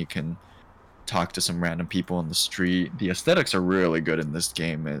exploration. You can talk to some random people on the street. The aesthetics are really good in this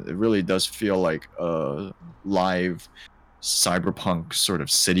game. It really does feel like a live cyberpunk sort of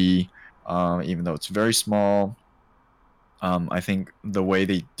city, even though it's very small. I think the way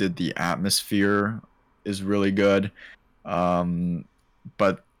they did the atmosphere is really good.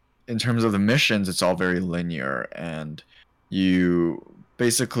 But in terms of the missions, it's all very linear, and you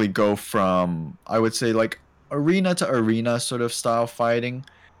basically go from, I would say, like arena to arena sort of style fighting.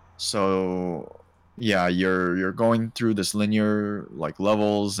 So yeah, you're going through this linear like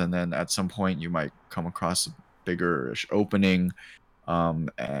levels, and then at some point you might come across a bigger opening,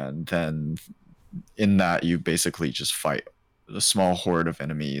 and then in that you basically just fight a small horde of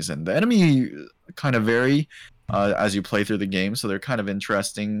enemies, and the enemy kind of vary. as you play through the game. So they're kind of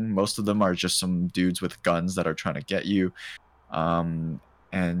interesting. Most of them are just some dudes with guns that are trying to get you.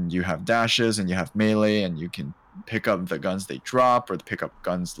 And you have dashes and you have melee, and you can pick up the guns they drop or pick up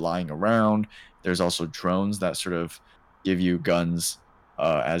guns lying around. There's also drones that sort of give you guns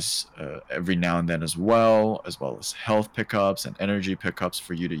as every now and then as well as health pickups and energy pickups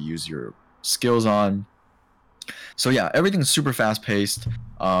for you to use your skills on. So yeah, everything's super fast paced.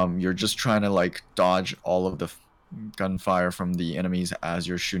 You're just trying to like dodge all of the gunfire from the enemies as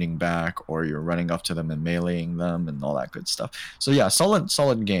you're shooting back, or you're running up to them and meleeing them and all that good stuff. So yeah,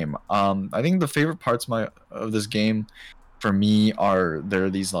 solid game. I think the favorite parts of this game for me are there are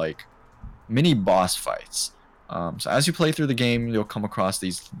these like mini boss fights. So as you play through the game, you'll come across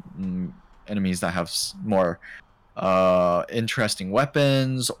these enemies that have more interesting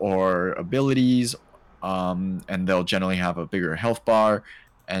weapons or abilities, and they'll generally have a bigger health bar,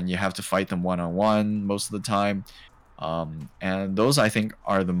 and you have to fight them one-on-one most of the time. And those I think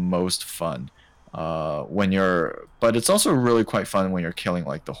are the most fun but it's also really quite fun when you're killing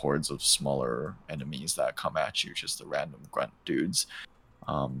like the hordes of smaller enemies that come at you, just the random grunt dudes.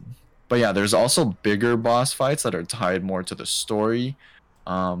 But yeah, there's also bigger boss fights that are tied more to the story.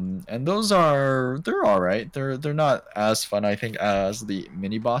 And they're all right. They're not as fun, I think, as the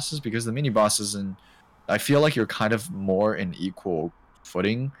mini bosses, because the mini bosses, and I feel like you're kind of more in equal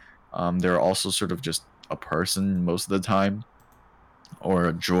footing. They're also sort of just a person most of the time, or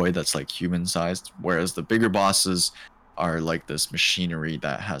a droid that's like human sized, whereas the bigger bosses are like this machinery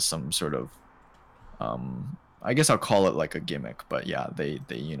that has some sort of I guess I'll call it like a gimmick, but yeah, they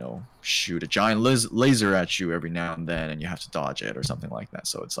shoot a giant laser at you every now and then, and you have to dodge it or something like that.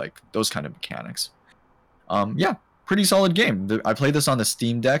 So it's like those kind of mechanics. Yeah, pretty solid game. I played this on the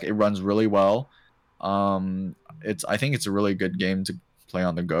Steam Deck. It runs really well. I think it's a really good game to play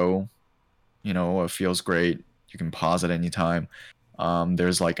on the go. It feels great. You can pause at any time.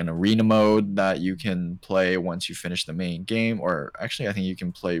 There's like an arena mode that you can play once you finish the main game, or actually I think you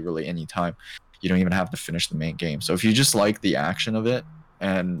can play really any time. You don't even have to finish the main game. So if you just like the action of it,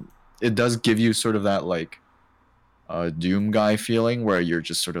 and it does give you sort of that like Doom guy feeling where you're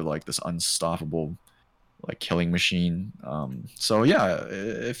just sort of like this unstoppable like killing machine. So yeah,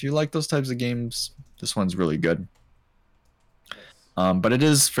 if you like those types of games, this one's really good. But it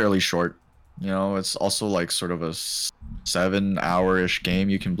is fairly short. It's also like sort of a 7-hour-ish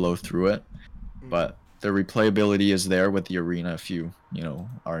game. You can blow through it, but the replayability is there with the arena if you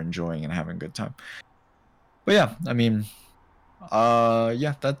are enjoying and having a good time. But yeah, I mean,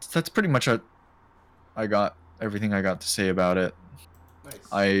 yeah, that's pretty much it. I got everything I got to say about it.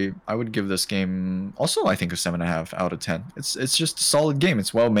 Nice. I would give this game also, I think, a 7.5 out of 10. It's just a solid game.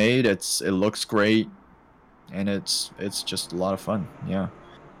 It's well made. It looks great, and it's just a lot of fun. Yeah.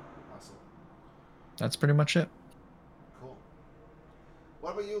 Awesome. That's pretty much it. Cool.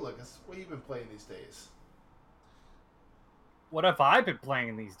 What about you, Lucas? What have you been playing these days? What have I been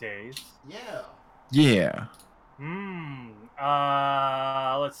playing these days? Yeah. Yeah.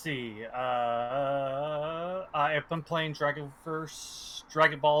 Let's see. I've been playing Dragon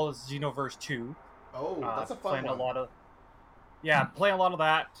Ball Xenoverse 2. Oh, that's a fun playing one. Playing a lot of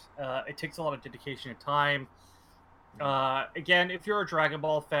that. It takes a lot of dedication and time. Again, if you're a Dragon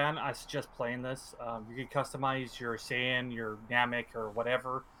Ball fan, I suggest playing this. You can customize your Saiyan, your Namek, or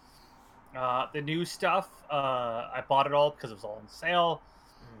whatever. The new stuff, I bought it all because it was all on sale,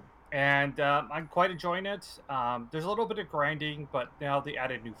 and I'm quite enjoying it. There's a little bit of grinding, but now they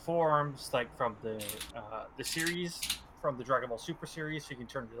added new forms, like from the series, from the Dragon Ball Super series, so you can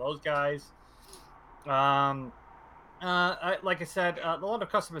turn to those guys. Like I said, a lot of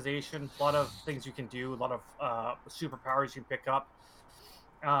customization, a lot of things you can do, a lot of superpowers you can pick up.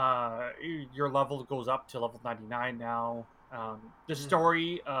 Your level goes up to level 99 now. The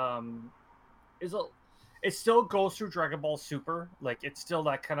story it still goes through Dragon Ball Super. Like, it's still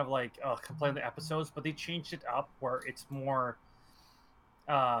that kind of like completing the episodes, but they changed it up where it's more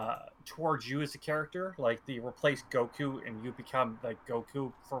towards you as a character. Like, they replace Goku and you become like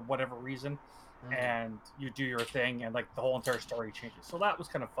Goku for whatever reason. And you do your thing, and like the whole entire story changes. So that was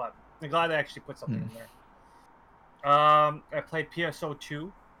kind of fun. I'm glad they actually put something in there. I played PSO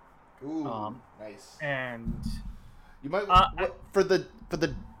 2. Ooh, nice. And you might for the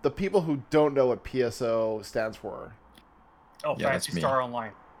people who don't know what PSO stands for. Yeah, Fantasy Star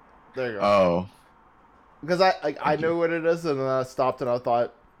Online. There you go. Oh. Because I know what it is, and I stopped and I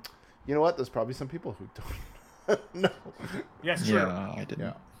thought, you know what? There's probably some people who don't know. Yes, true. Yeah, I didn't.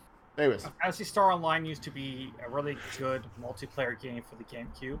 Yeah. Anyways, Fantasy Star Online used to be a really good multiplayer game for the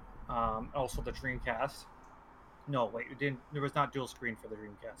GameCube. Also the Dreamcast. No, wait, it didn't. There was not dual screen for the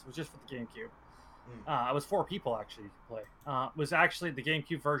Dreamcast. It was just for the GameCube. It was 4 people actually you could play. Was actually the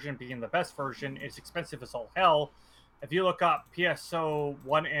GameCube version being the best version. It's expensive as all hell. If you look up PSO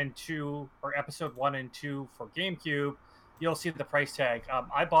 1 and 2 or episode 1 and 2 for GameCube, you'll see the price tag.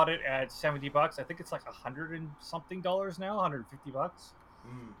 I bought it at $70. I think it's like $100 and something now, $150.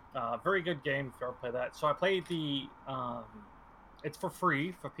 Very good game if you ever play that. So I played the it's for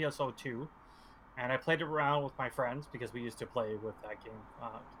free for PSO 2, and I played it around with my friends because we used to play with that game.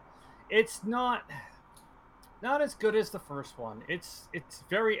 It's not as good as the first one. It's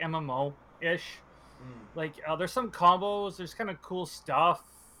very MMO-ish. Like there's some combos, there's kind of cool stuff,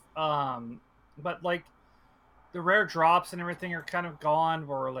 but like the rare drops and everything are kind of gone.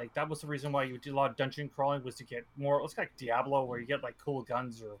 Where like that was the reason why you did a lot of dungeon crawling, was to get more. It's like Diablo, where you get like cool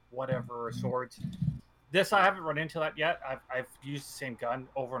guns or whatever, or swords. This I haven't run into that yet. I've used the same gun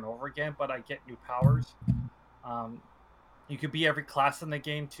over and over again, but I get new powers. You could be every class in the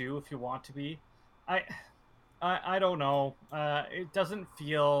game too if you want to be. I don't know. It doesn't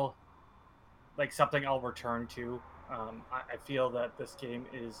feel like something I'll return to. I feel that this game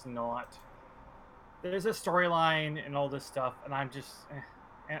is not. There's a storyline and all this stuff, and I'm just.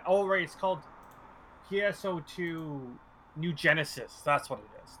 And right, it's called PSO2 New Genesis. That's what it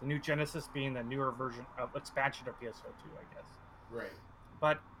is. The New Genesis being the newer version of expansion of PSO2, I guess. Right.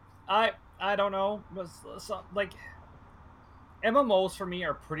 But I don't know. Like MMOs for me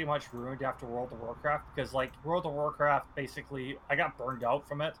are pretty much ruined after World of Warcraft, because like World of Warcraft, basically I got burned out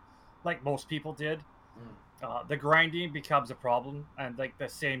from it, like most people did. The grinding becomes a problem, and like the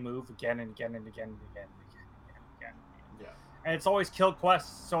same move again and again and again and again and again. Yeah. And it's always kill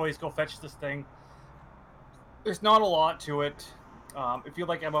quests. It's always go fetch this thing. There's not a lot to it. If you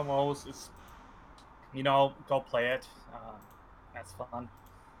like MMOs, it's, go play it. That's fun.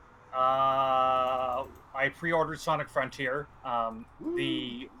 I pre-ordered Sonic Frontier.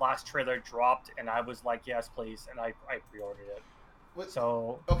 The last trailer dropped, and I was like, "Yes, please," and I pre-ordered it.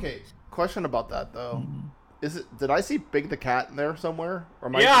 So okay, question about that though. Did I see Big the Cat in there somewhere? Or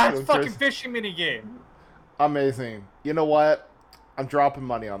am it's a fucking fishing mini game. Amazing. You know what? I'm dropping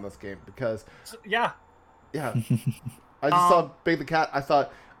money on this game because yeah. I just saw Big the Cat.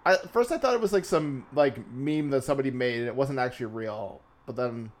 First I thought it was like some like meme that somebody made, and it wasn't actually real. But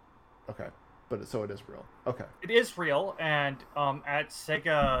then, okay, so it is real. Okay, it is real, and at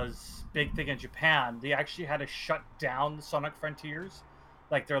Sega's big thing in Japan, they actually had to shut down the Sonic Frontiers,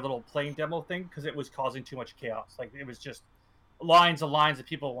 like their little playing demo thing, because it was causing too much chaos. Like it was just lines and lines of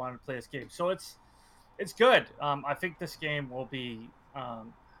people wanting to play this game. So it's good. I think this game will be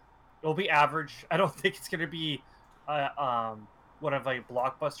average. I don't think it's going to be one of a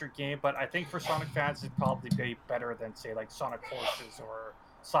blockbuster game, but I think for Sonic fans it'd probably be better than say like Sonic Forces or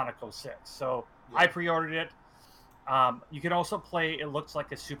Sonic 06. So yeah. I pre-ordered it. You can also play, it looks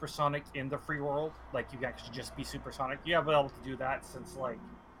like a Super Sonic in the free world. Like you can actually just be Super Sonic. You haven't been able to do that since like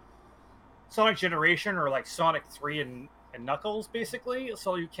Sonic Generation or like Sonic 3 and Knuckles basically.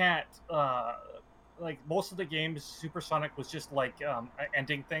 So you can't like most of the games, Super Sonic was just like an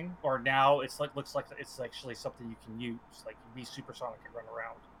ending thing, or now it's like looks like it's actually something you can use. Like you be Super Sonic and run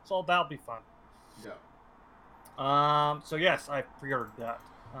around. So that'll be fun. Yeah. So yes, I pre-ordered that.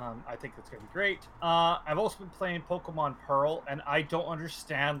 I think it's gonna be great. I've also been playing Pokemon Pearl, and I don't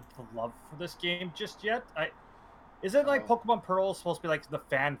understand the love for this game just yet. Isn't like Pokemon Pearl supposed to be like the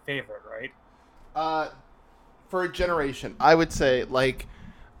fan favorite, right? For a generation, I would say like,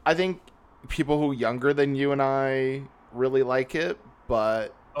 I think people who are younger than you and I really like it,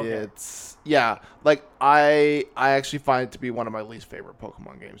 but it's like I actually find it to be one of my least favorite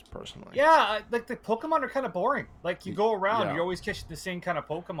Pokemon games personally. Yeah, like the Pokemon are kind of boring. Like you go around, you're always catching the same kind of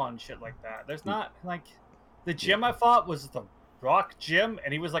Pokemon and shit like that. There's not like the gym I fought was the Rock Gym,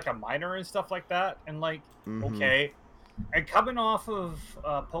 and he was like a miner and stuff like that, and like okay, and coming off of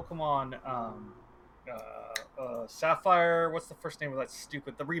Pokemon Sapphire, what's the first name of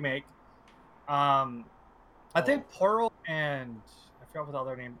that the remake? I think Pearl and I forgot what the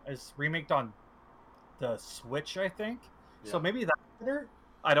other name is, remaked on the Switch, I think. Yeah. So maybe that's better.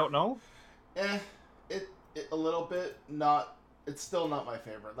 I don't know. It a little bit. Not. It's still not my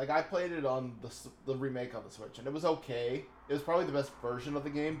favorite. Like I played it on the remake on the Switch, and it was okay. It was probably the best version of the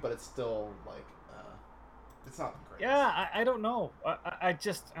game, but it's still like it's not great. Yeah, I don't know. I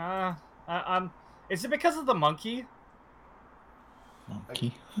just is it because of the monkey?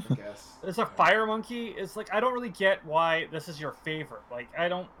 Monkey. I guess. It's a fire monkey. It's like I don't really get why this is your favorite. Like I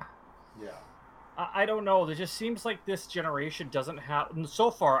don't. Yeah. I don't know. It just seems like this generation doesn't have. So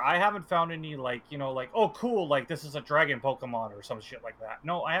far, I haven't found any like oh cool, like this is a dragon Pokemon or some shit like that.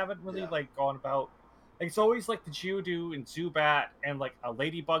 No, I haven't really like gone about Like, it's always like the Geodude and Zubat and like a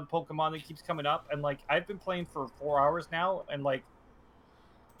Ladybug Pokemon that keeps coming up. And like I've been playing for 4 hours now, and like,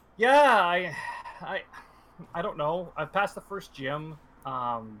 yeah, I don't know. I've passed the first gym.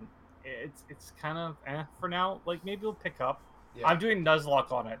 It's kind of for now. Like maybe we'll pick up. Yeah. I'm doing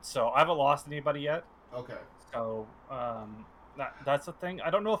Nuzlocke on it, so I haven't lost anybody yet. Okay. So that's the thing. I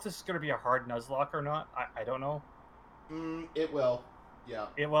don't know if this is going to be a hard Nuzlocke or not. I don't know. It will. Yeah.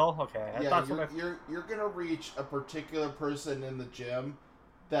 It will. Okay. Yeah. You're gonna reach a particular person in the gym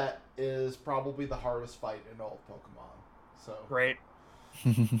that is probably the hardest fight in all of Pokemon. So. Great.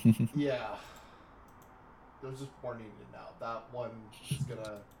 Yeah. There's just warning you now. That one is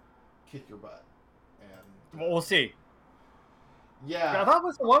gonna kick your butt. And Well, we'll see. yeah. I thought it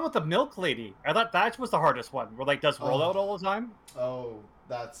was the one with the milk lady. I thought that was the hardest one. Where like does rollout all the time. Oh,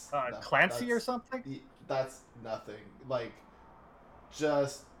 that's Clancy that's, or something. That's nothing. Like,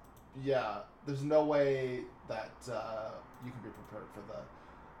 just there's no way that you can be prepared for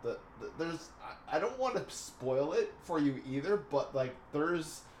the there's I don't want to spoil it for you either, but like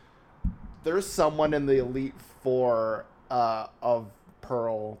there's someone in the Elite Four of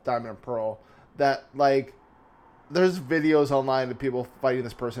Diamond and Pearl that like there's videos online of people fighting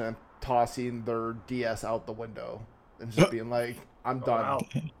this person and tossing their DS out the window and just being like, I'm done. Wow.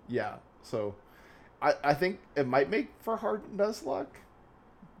 Yeah. So I think it might make for hard Nuzlocke.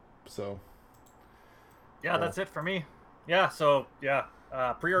 So Yeah, that's it for me. Yeah, so yeah,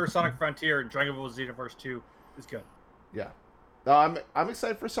 pre-order Sonic Frontier and Dragon Ball Xenoverse 2 is good. yeah. No, I'm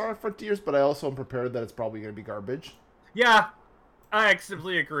excited for Sonic Frontiers, but I also am prepared that it's probably going to be garbage. Yeah, I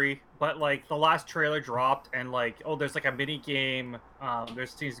absolutely agree. But like the last trailer dropped, and like there's like a mini game. There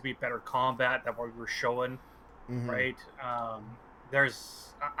seems to be better combat than what we were showing, right?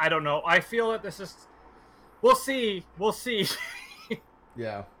 There's I don't know. I feel that this is. We'll see. We'll see.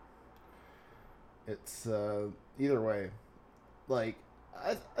 Yeah. It's either way. Like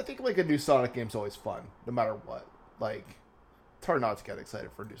I think like a new Sonic game's always fun, no matter what. Like it's hard not to get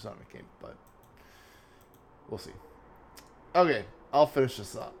excited for a new Sonic game, but we'll see. Okay, I'll finish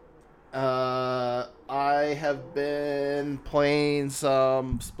this up. I have been playing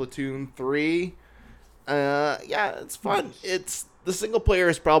some Splatoon 3. Yeah, it's fun. It's the single player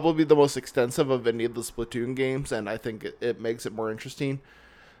is probably the most extensive of any of the Splatoon games, and I think it makes it more interesting.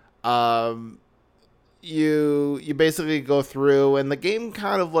 You basically go through, and the game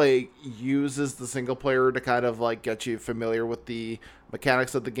kind of like uses the single player to kind of like get you familiar with the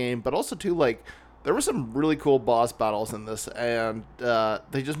mechanics of the game, but also too like there were some really cool boss battles in this, and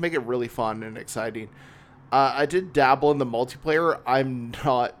they just make it really fun and exciting. I did dabble in the multiplayer. I'm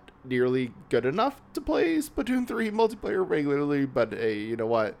not nearly good enough to play Splatoon 3 multiplayer regularly, but hey, you know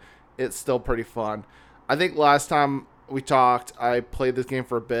what? It's still pretty fun. I think last time we talked, I played this game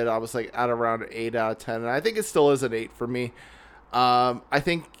for a bit. I was like at around 8 out of 10, and I think it still is an 8 for me. I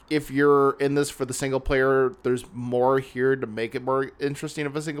think if you're in this for the single player, there's more here to make it more interesting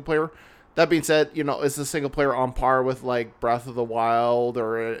of a single player. That being said, you know, is the single player on par with like Breath of the Wild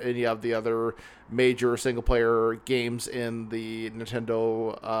or any of the other major single player games in the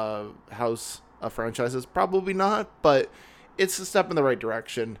Nintendo house of franchises? Probably not, but it's a step in the right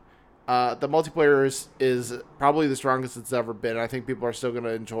direction. The multiplayer is probably the strongest it's ever been. I think people are still going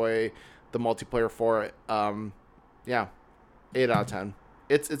to enjoy the multiplayer for it. Yeah, 8 out of 10.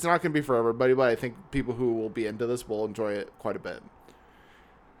 It's not going to be for everybody, but I think people who will be into this will enjoy it quite a bit.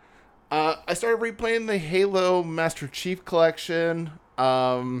 I started replaying the Halo Master Chief Collection.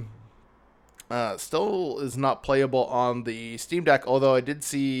 Still is not playable on the Steam Deck, although I did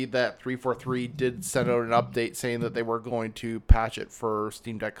see that 343 did send out an update saying that they were going to patch it for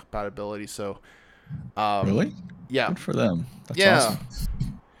Steam Deck compatibility. So, really? Yeah. Good for them. That's yeah.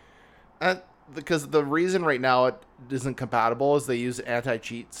 awesome. Because the reason right now it isn't compatible is they use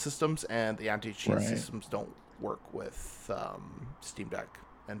anti-cheat systems, and the anti-cheat systems don't work with Steam Deck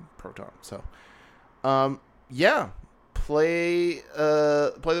and Proton. So, yeah. Play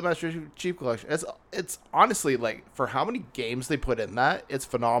the Master Chief Collection. It's honestly like for how many games they put in that, it's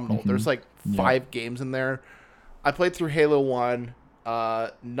phenomenal. Mm-hmm. There's like 5 games in there. I played through Halo 1.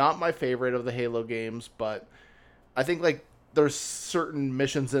 Not my favorite of the Halo games, but I think like there's certain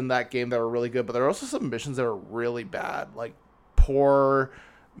missions in that game that are really good, but there are also some missions that are really bad, like poor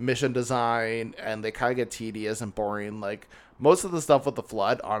mission design, and they kind of get tedious and boring. Like most of the stuff with the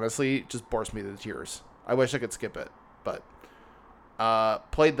Flood, honestly, just bores me to tears. I wish I could skip it. But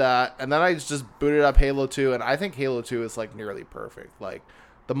played that, and then I just booted up Halo 2, and I think Halo 2 is like nearly perfect. Like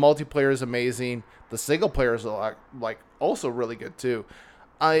the multiplayer is amazing, the single player is like also really good too.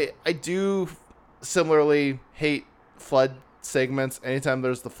 I do similarly hate Flood segments. Anytime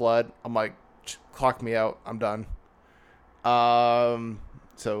there's the Flood, I'm like, clock me out. I'm done.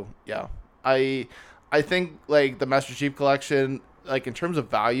 So yeah, I think like the Master Chief Collection, like in terms of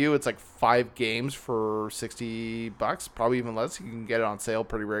value, it's like 5 games for $60, probably even less. You can get it on sale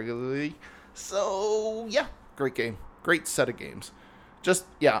pretty regularly. So yeah, great game, great set of games. Just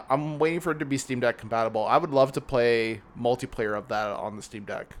yeah, I'm waiting for it to be Steam Deck compatible. I would love to play multiplayer of that on the Steam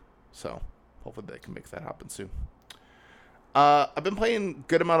Deck. So hopefully they can make that happen soon. I've been playing a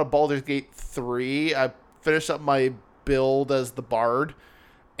good amount of Baldur's Gate 3. I finished up my build as the Bard,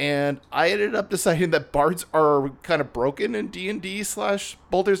 and I ended up deciding that Bards are kind of broken in D&D /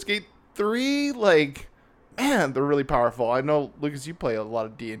 Baldur's Gate 3. Like, man, they're really powerful. I know, Lucas, you play a lot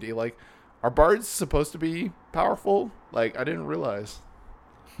of D&D. Like, are Bards supposed to be powerful? Like, I didn't realize.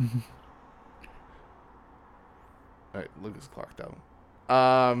 Alright, Lucas clocked out.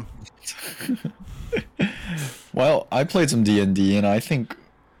 Well, I played some D&D, and I think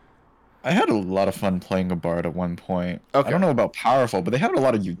I had a lot of fun playing a bard at one point. Okay. I don't know about powerful, but they had a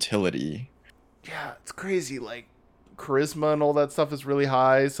lot of utility. Yeah, it's crazy. Like, charisma and all that stuff is really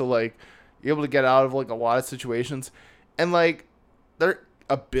high, so like you're able to get out of like a lot of situations, and like their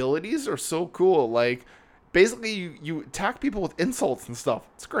abilities are so cool. Like, basically you attack people with insults and stuff.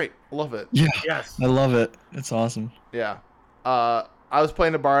 It's great. I love it. Yeah, Yes. I love it. It's awesome. Yeah. I was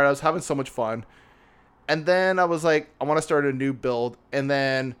playing a bard. I was having so much fun. And then I was like, I want to start a new build. And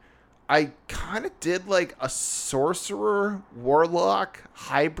then I kind of did like a sorcerer warlock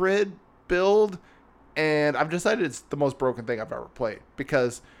hybrid build. And I've decided it's the most broken thing I've ever played.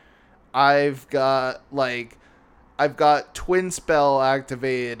 Because I've got twin spell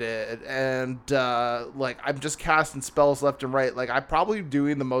activated, and like I'm just casting spells left and right. Like, I'm probably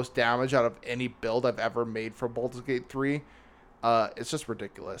doing the most damage out of any build I've ever made for Baldur's Gate 3. It's just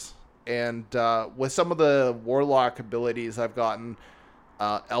ridiculous. And with some of the warlock abilities I've gotten,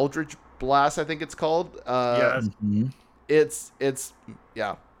 Eldritch Blast, I think it's called. Yes. Mm-hmm. It's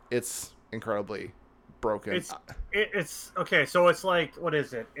incredibly broken. It's okay. So it's like, what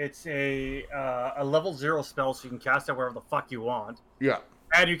is it? It's a level 0 spell, so you can cast it wherever the fuck you want, Yeah.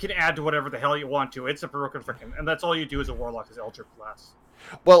 and you can add to whatever the hell you want to. It's a broken freaking, and that's all you do as a warlock is Eldritch Blast.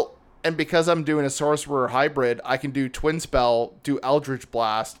 Well, and because I'm doing a sorcerer hybrid, I can do twin spell, do Eldritch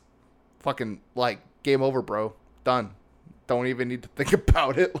Blast. Fucking, like, game over, bro. Done. Don't even need to think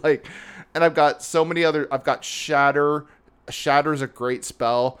about it. Like, and I've got so many other. I've got Shatter. Shatter's a great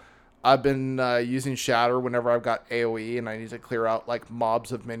spell. I've been using Shatter whenever I've got AoE and I need to clear out like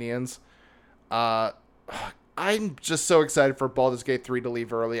mobs of minions. I'm just so excited for Baldur's Gate 3 to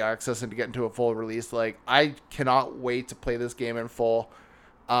leave early access and to get into a full release. Like, I cannot wait to play this game in full.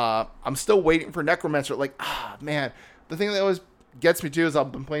 I'm still waiting for Necromancer. Like, man, the thing that always gets me too is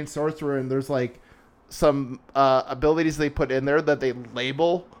I've been playing Sorcerer, and there's like some abilities they put in there that they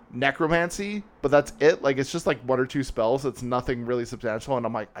label Necromancy, but that's it. Like, it's just like 1 or 2 spells. It's nothing really substantial, and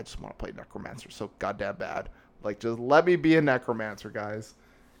I'm like, I just want to play Necromancer so goddamn bad. Like, just let me be a Necromancer, guys.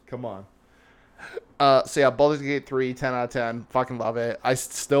 Come on. So yeah, Baldur's Gate 3, 10 out of 10. Fucking love it. I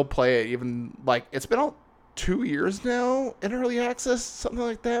still play it, even like it's been out 2 years now in early access, something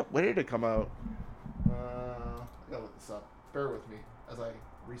like that. When did it come out? I gotta look this up. Bear with me as I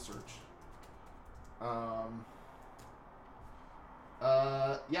research.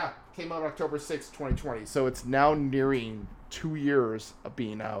 Yeah, came out October 6th, 2020. So it's now nearing 2 years of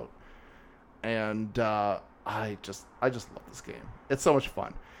being out. And I just love this game. It's so much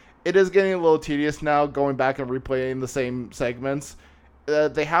fun. It is getting a little tedious now, going back and replaying the same segments.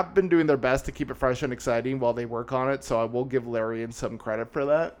 They have been doing their best to keep it fresh and exciting while they work on it, so I will give Larian some credit for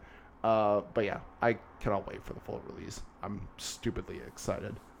that. But yeah, I cannot wait for the full release. I'm stupidly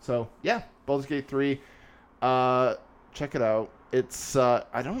excited. So yeah, Baldur's Gate 3. Check it out. It's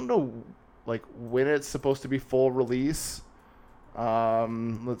I don't know like when it's supposed to be full release.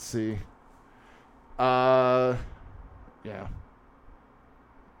 Let's see. Yeah.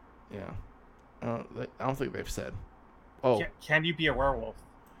 I don't think they've said. Oh. Can you be a werewolf?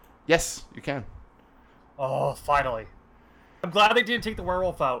 Yes, you can. Oh, finally. I'm glad they didn't take the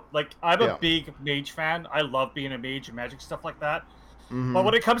werewolf out. Like, I'm a big mage fan. I love being a mage and magic stuff like that. Mm-hmm. But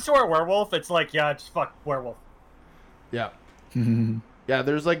when it comes to our werewolf, it's like, yeah, just fuck werewolf. Yeah. Yeah,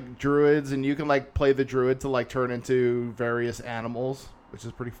 there's like druids, and you can like play the druid to like turn into various animals, which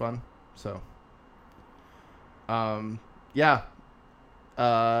is pretty fun. So, yeah.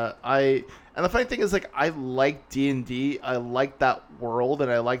 And the funny thing is, like, I like D&D. I like that world, and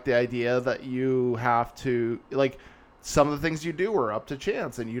I like the idea that you have to, like, some of the things you do are up to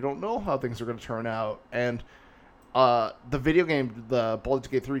chance, and you don't know how things are going to turn out. And the video game, the Baldur's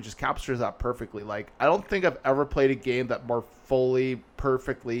Gate 3, just captures that perfectly. Like, I don't think I've ever played a game that more fully,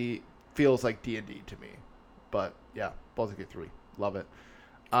 perfectly feels like D&D to me. But yeah, Baldur's Gate 3, love it.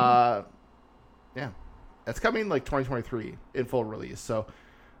 Yeah, it's coming like 2023 in full release. So,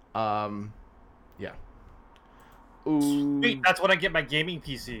 yeah. Ooh, Sweet, that's when I get my gaming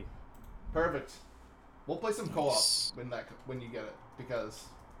PC. perfect. We'll play some co-op Nice. when you get it, because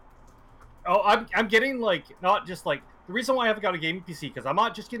Oh, I'm getting like not just like the reason why I haven't got a gaming PC because I'm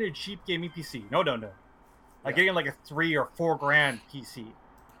not just getting a cheap gaming PC. No. I'm Yeah. getting like a $3 or $4 grand PC.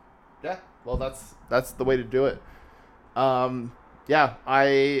 yeah, well that's the way to do it. Yeah,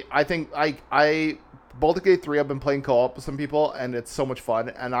 I think I Baldur's Gate 3 I've been playing co-op with some people and it's so much fun,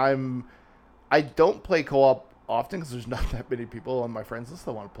 and I don't play co-op often because there's not that many people on my friends list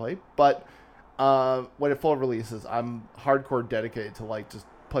that want to play, but when it full releases, I'm hardcore dedicated to like just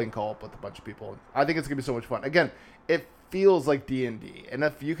playing co-op with a bunch of people. I think it's gonna be so much fun. Again, it feels like D&D, and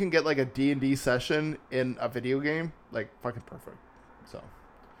if you can get like a D&D session in a video game, like fucking perfect. So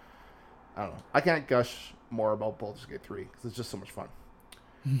I don't know. I can't gush more about Baldur's Gate 3 because it's just so much fun.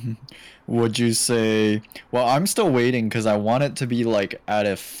 Would you say? Well, I'm still waiting because I want it to be like at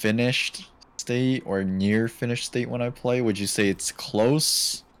a finished state or near finished state when I play. Would you say it's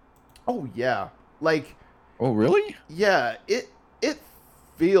close? Oh yeah, like Oh, really? yeah, it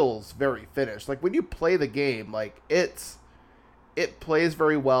feels very finished. Like when you play the game, like it plays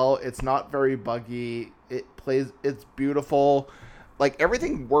very well. It's not very buggy. It's beautiful. Like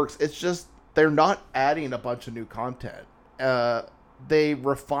everything works. It's just they're not adding a bunch of new content. They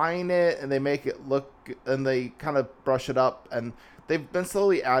refine it and they make it look, and they kind of brush it up, and they've been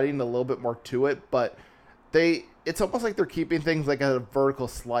slowly adding a little bit more to it, but it's almost like they're keeping things like a vertical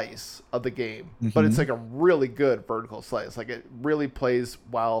slice of the game, but it's like a really good vertical slice. Like it really plays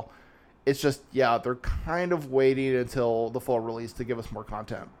well. It's just, yeah, they're kind of waiting until the full release to give us more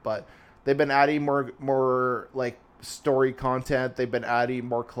content, but they've been adding more like story content. They've been adding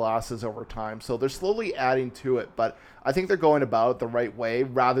more classes over time. So they're slowly adding to it, but I think they're going about it the right way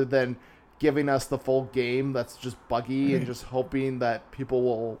rather than giving us the full game that's just buggy and just hoping that people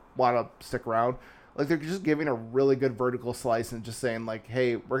will want to stick around. Like they're just giving a really good vertical slice and just saying like,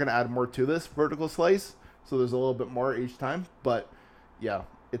 hey, we're going to add more to this vertical slice. So there's a little bit more each time, but yeah,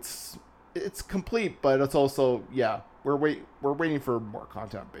 it's complete, but it's also, yeah, we're waiting for more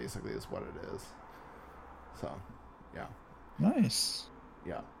content basically is what it is. So, yeah. Nice.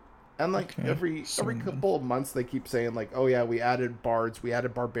 Yeah. And like Okay, every so- couple of months they keep saying like, oh yeah, we added bards, we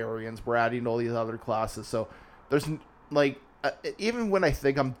added barbarians, we're adding all these other classes. So there's like even when I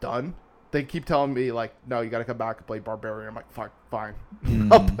think I'm done, they keep telling me like, no, you got to come back and play barbarian. I'm like, fuck, fine.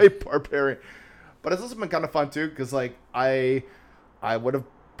 I'll play barbarian. But it's also been kind of fun too cuz like I would have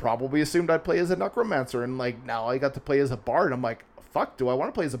probably assumed I'd play as a necromancer, and like now I got to play as a bard. I'm like, fuck, do I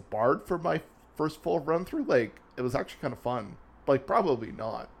want to play as a bard for my first full run through? Like it was actually kind of fun. Like probably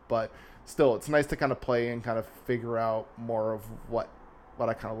not, but still it's nice to kind of play and kind of figure out more of what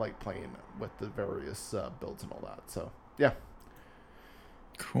I kind of like playing with the various builds and all that. So yeah.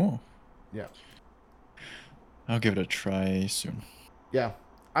 Cool. Yeah. I'll give it a try soon. Yeah.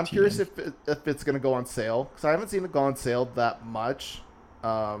 I'm curious if it's going to go on sale, because I haven't seen it go on sale that much.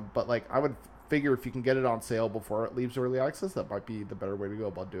 But like I would figure if you can get it on sale before it leaves early access, that might be the better way to go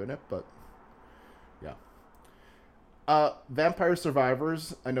about doing it. But yeah. Vampire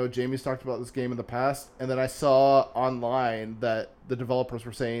Survivors. I know Jamie's talked about this game in the past, and then I saw online that the developers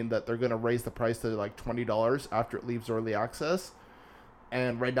were saying that they're going to raise the price to like $20 after it leaves early access.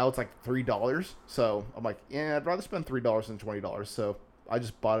 And right now it's like $3. So I'm like, yeah, I'd rather spend $3 than $20. So I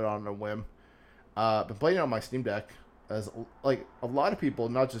just bought it on a whim. Been playing it on my Steam Deck, as like a lot of people,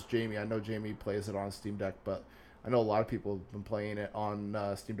 not just Jamie. I know Jamie plays it on Steam Deck, but I know a lot of people have been playing it on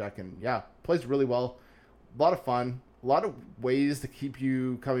Steam Deck, and yeah, plays really well. A lot of fun, a lot of ways to keep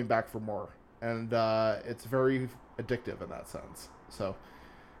you coming back for more, and it's very addictive in that sense. So,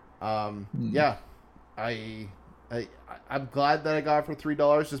 yeah, I'm glad that I got it for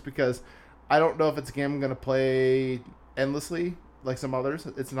 $3, just because I don't know if it's a game I'm gonna play endlessly like some others.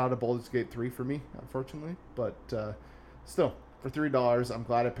 It's not a Baldur's Gate 3 for me, unfortunately, but still, for $3, I'm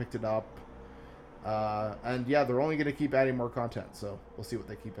glad I picked it up. And yeah, they're only gonna keep adding more content, so we'll see what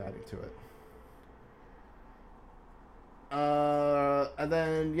they keep adding to it. And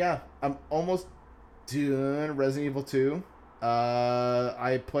then yeah, I'm almost done Resident Evil 2.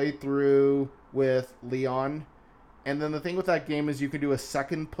 I played through with Leon. And then the thing with that game is you can do a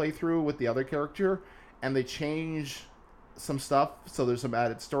second playthrough with the other character, and they change some stuff. So there's some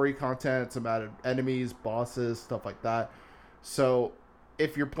added story content, some added enemies, bosses, stuff like that. So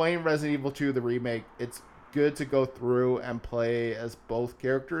if you're playing Resident Evil 2, the remake, it's good to go through and play as both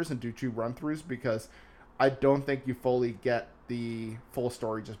characters and do 2 run-throughs, because I don't think you fully get the full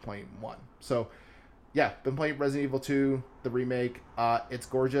story just playing 1. So yeah, been playing Resident Evil 2, the remake. It's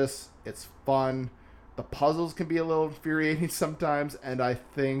gorgeous. It's fun. The puzzles can be a little infuriating sometimes, and I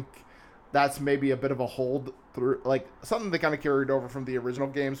think that's maybe a bit of a hold through, like something they kind of carried over from the original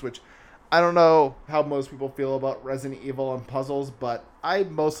games, which I don't know how most people feel about Resident Evil and puzzles, but I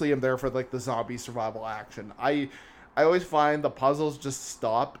mostly am there for like the zombie survival action. I always find the puzzles just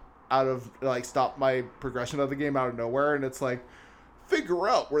stop my progression of the game out of nowhere, and it's like, figure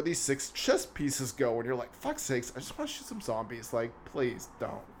out where these 6 chess pieces go, and you're like, fuck's sakes, I just want to shoot some zombies. Like, please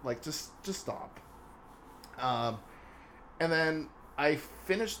don't. Like, just stop. And then I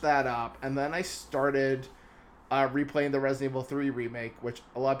finished that up, and then I started replaying the Resident Evil 3 remake, which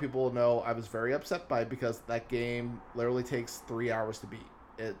a lot of people know I was very upset by, because that game literally takes 3 hours to beat.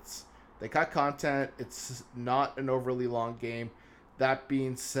 They cut content. It's not an overly long game. That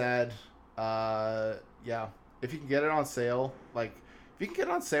being said, yeah, if you can get it on sale, like, if you can get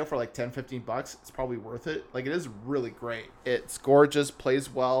it on sale for like $10-15, it's probably worth it. Like, it is really great. It's gorgeous,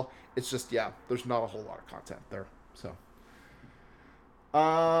 plays well. It's just, yeah, there's not a whole lot of content there. So,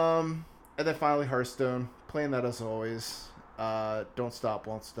 and then finally Hearthstone, playing that as always. Don't stop,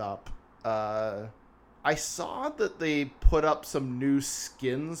 won't stop. I saw that they put up some new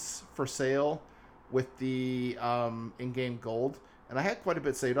skins for sale with the in-game gold, and I had quite a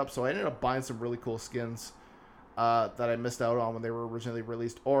bit saved up, so I ended up buying some really cool skins that I missed out on when they were originally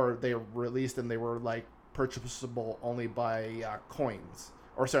released, or they were released and they were like purchasable only by coins,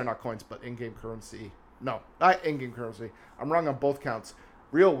 or sorry, not coins, but in-game currency. No, not in-game currency. I'm wrong on both counts.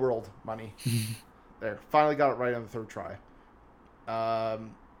 Real world money. There, finally got it right on the 3rd try.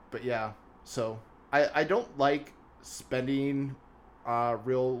 But yeah, so I don't like spending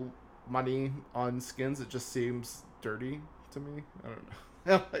real money on skins. It just seems dirty to me. I don't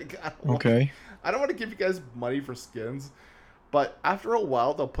know. Like, I don't want to give you guys money for skins, but after a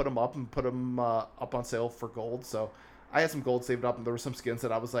while they'll put them up and put them up on sale for gold. So I had some gold saved up, and there were some skins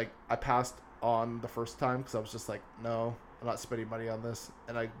that I was like, I passed on the first time because I was just like, no, I'm not spending money on this,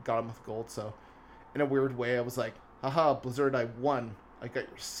 and I got them with gold. So in a weird way, I was like, haha, Blizzard, I won. I got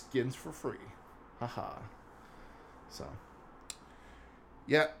your skins for free. Haha. So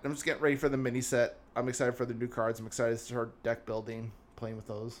yeah, I'm just getting ready for the mini set. I'm excited for the new cards. I'm excited to start deck building, playing with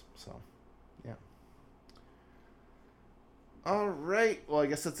those. So yeah. All right. Well, I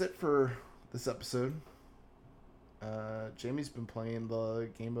guess that's it for this episode. Jamie's been playing the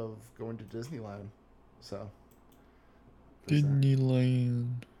game of going to Disneyland. So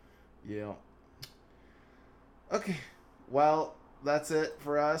Disneyland. Yeah. Okay. Well, that's it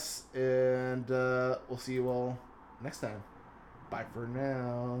for us, and we'll see you all next time. Bye for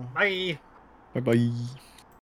now. Bye. Bye bye.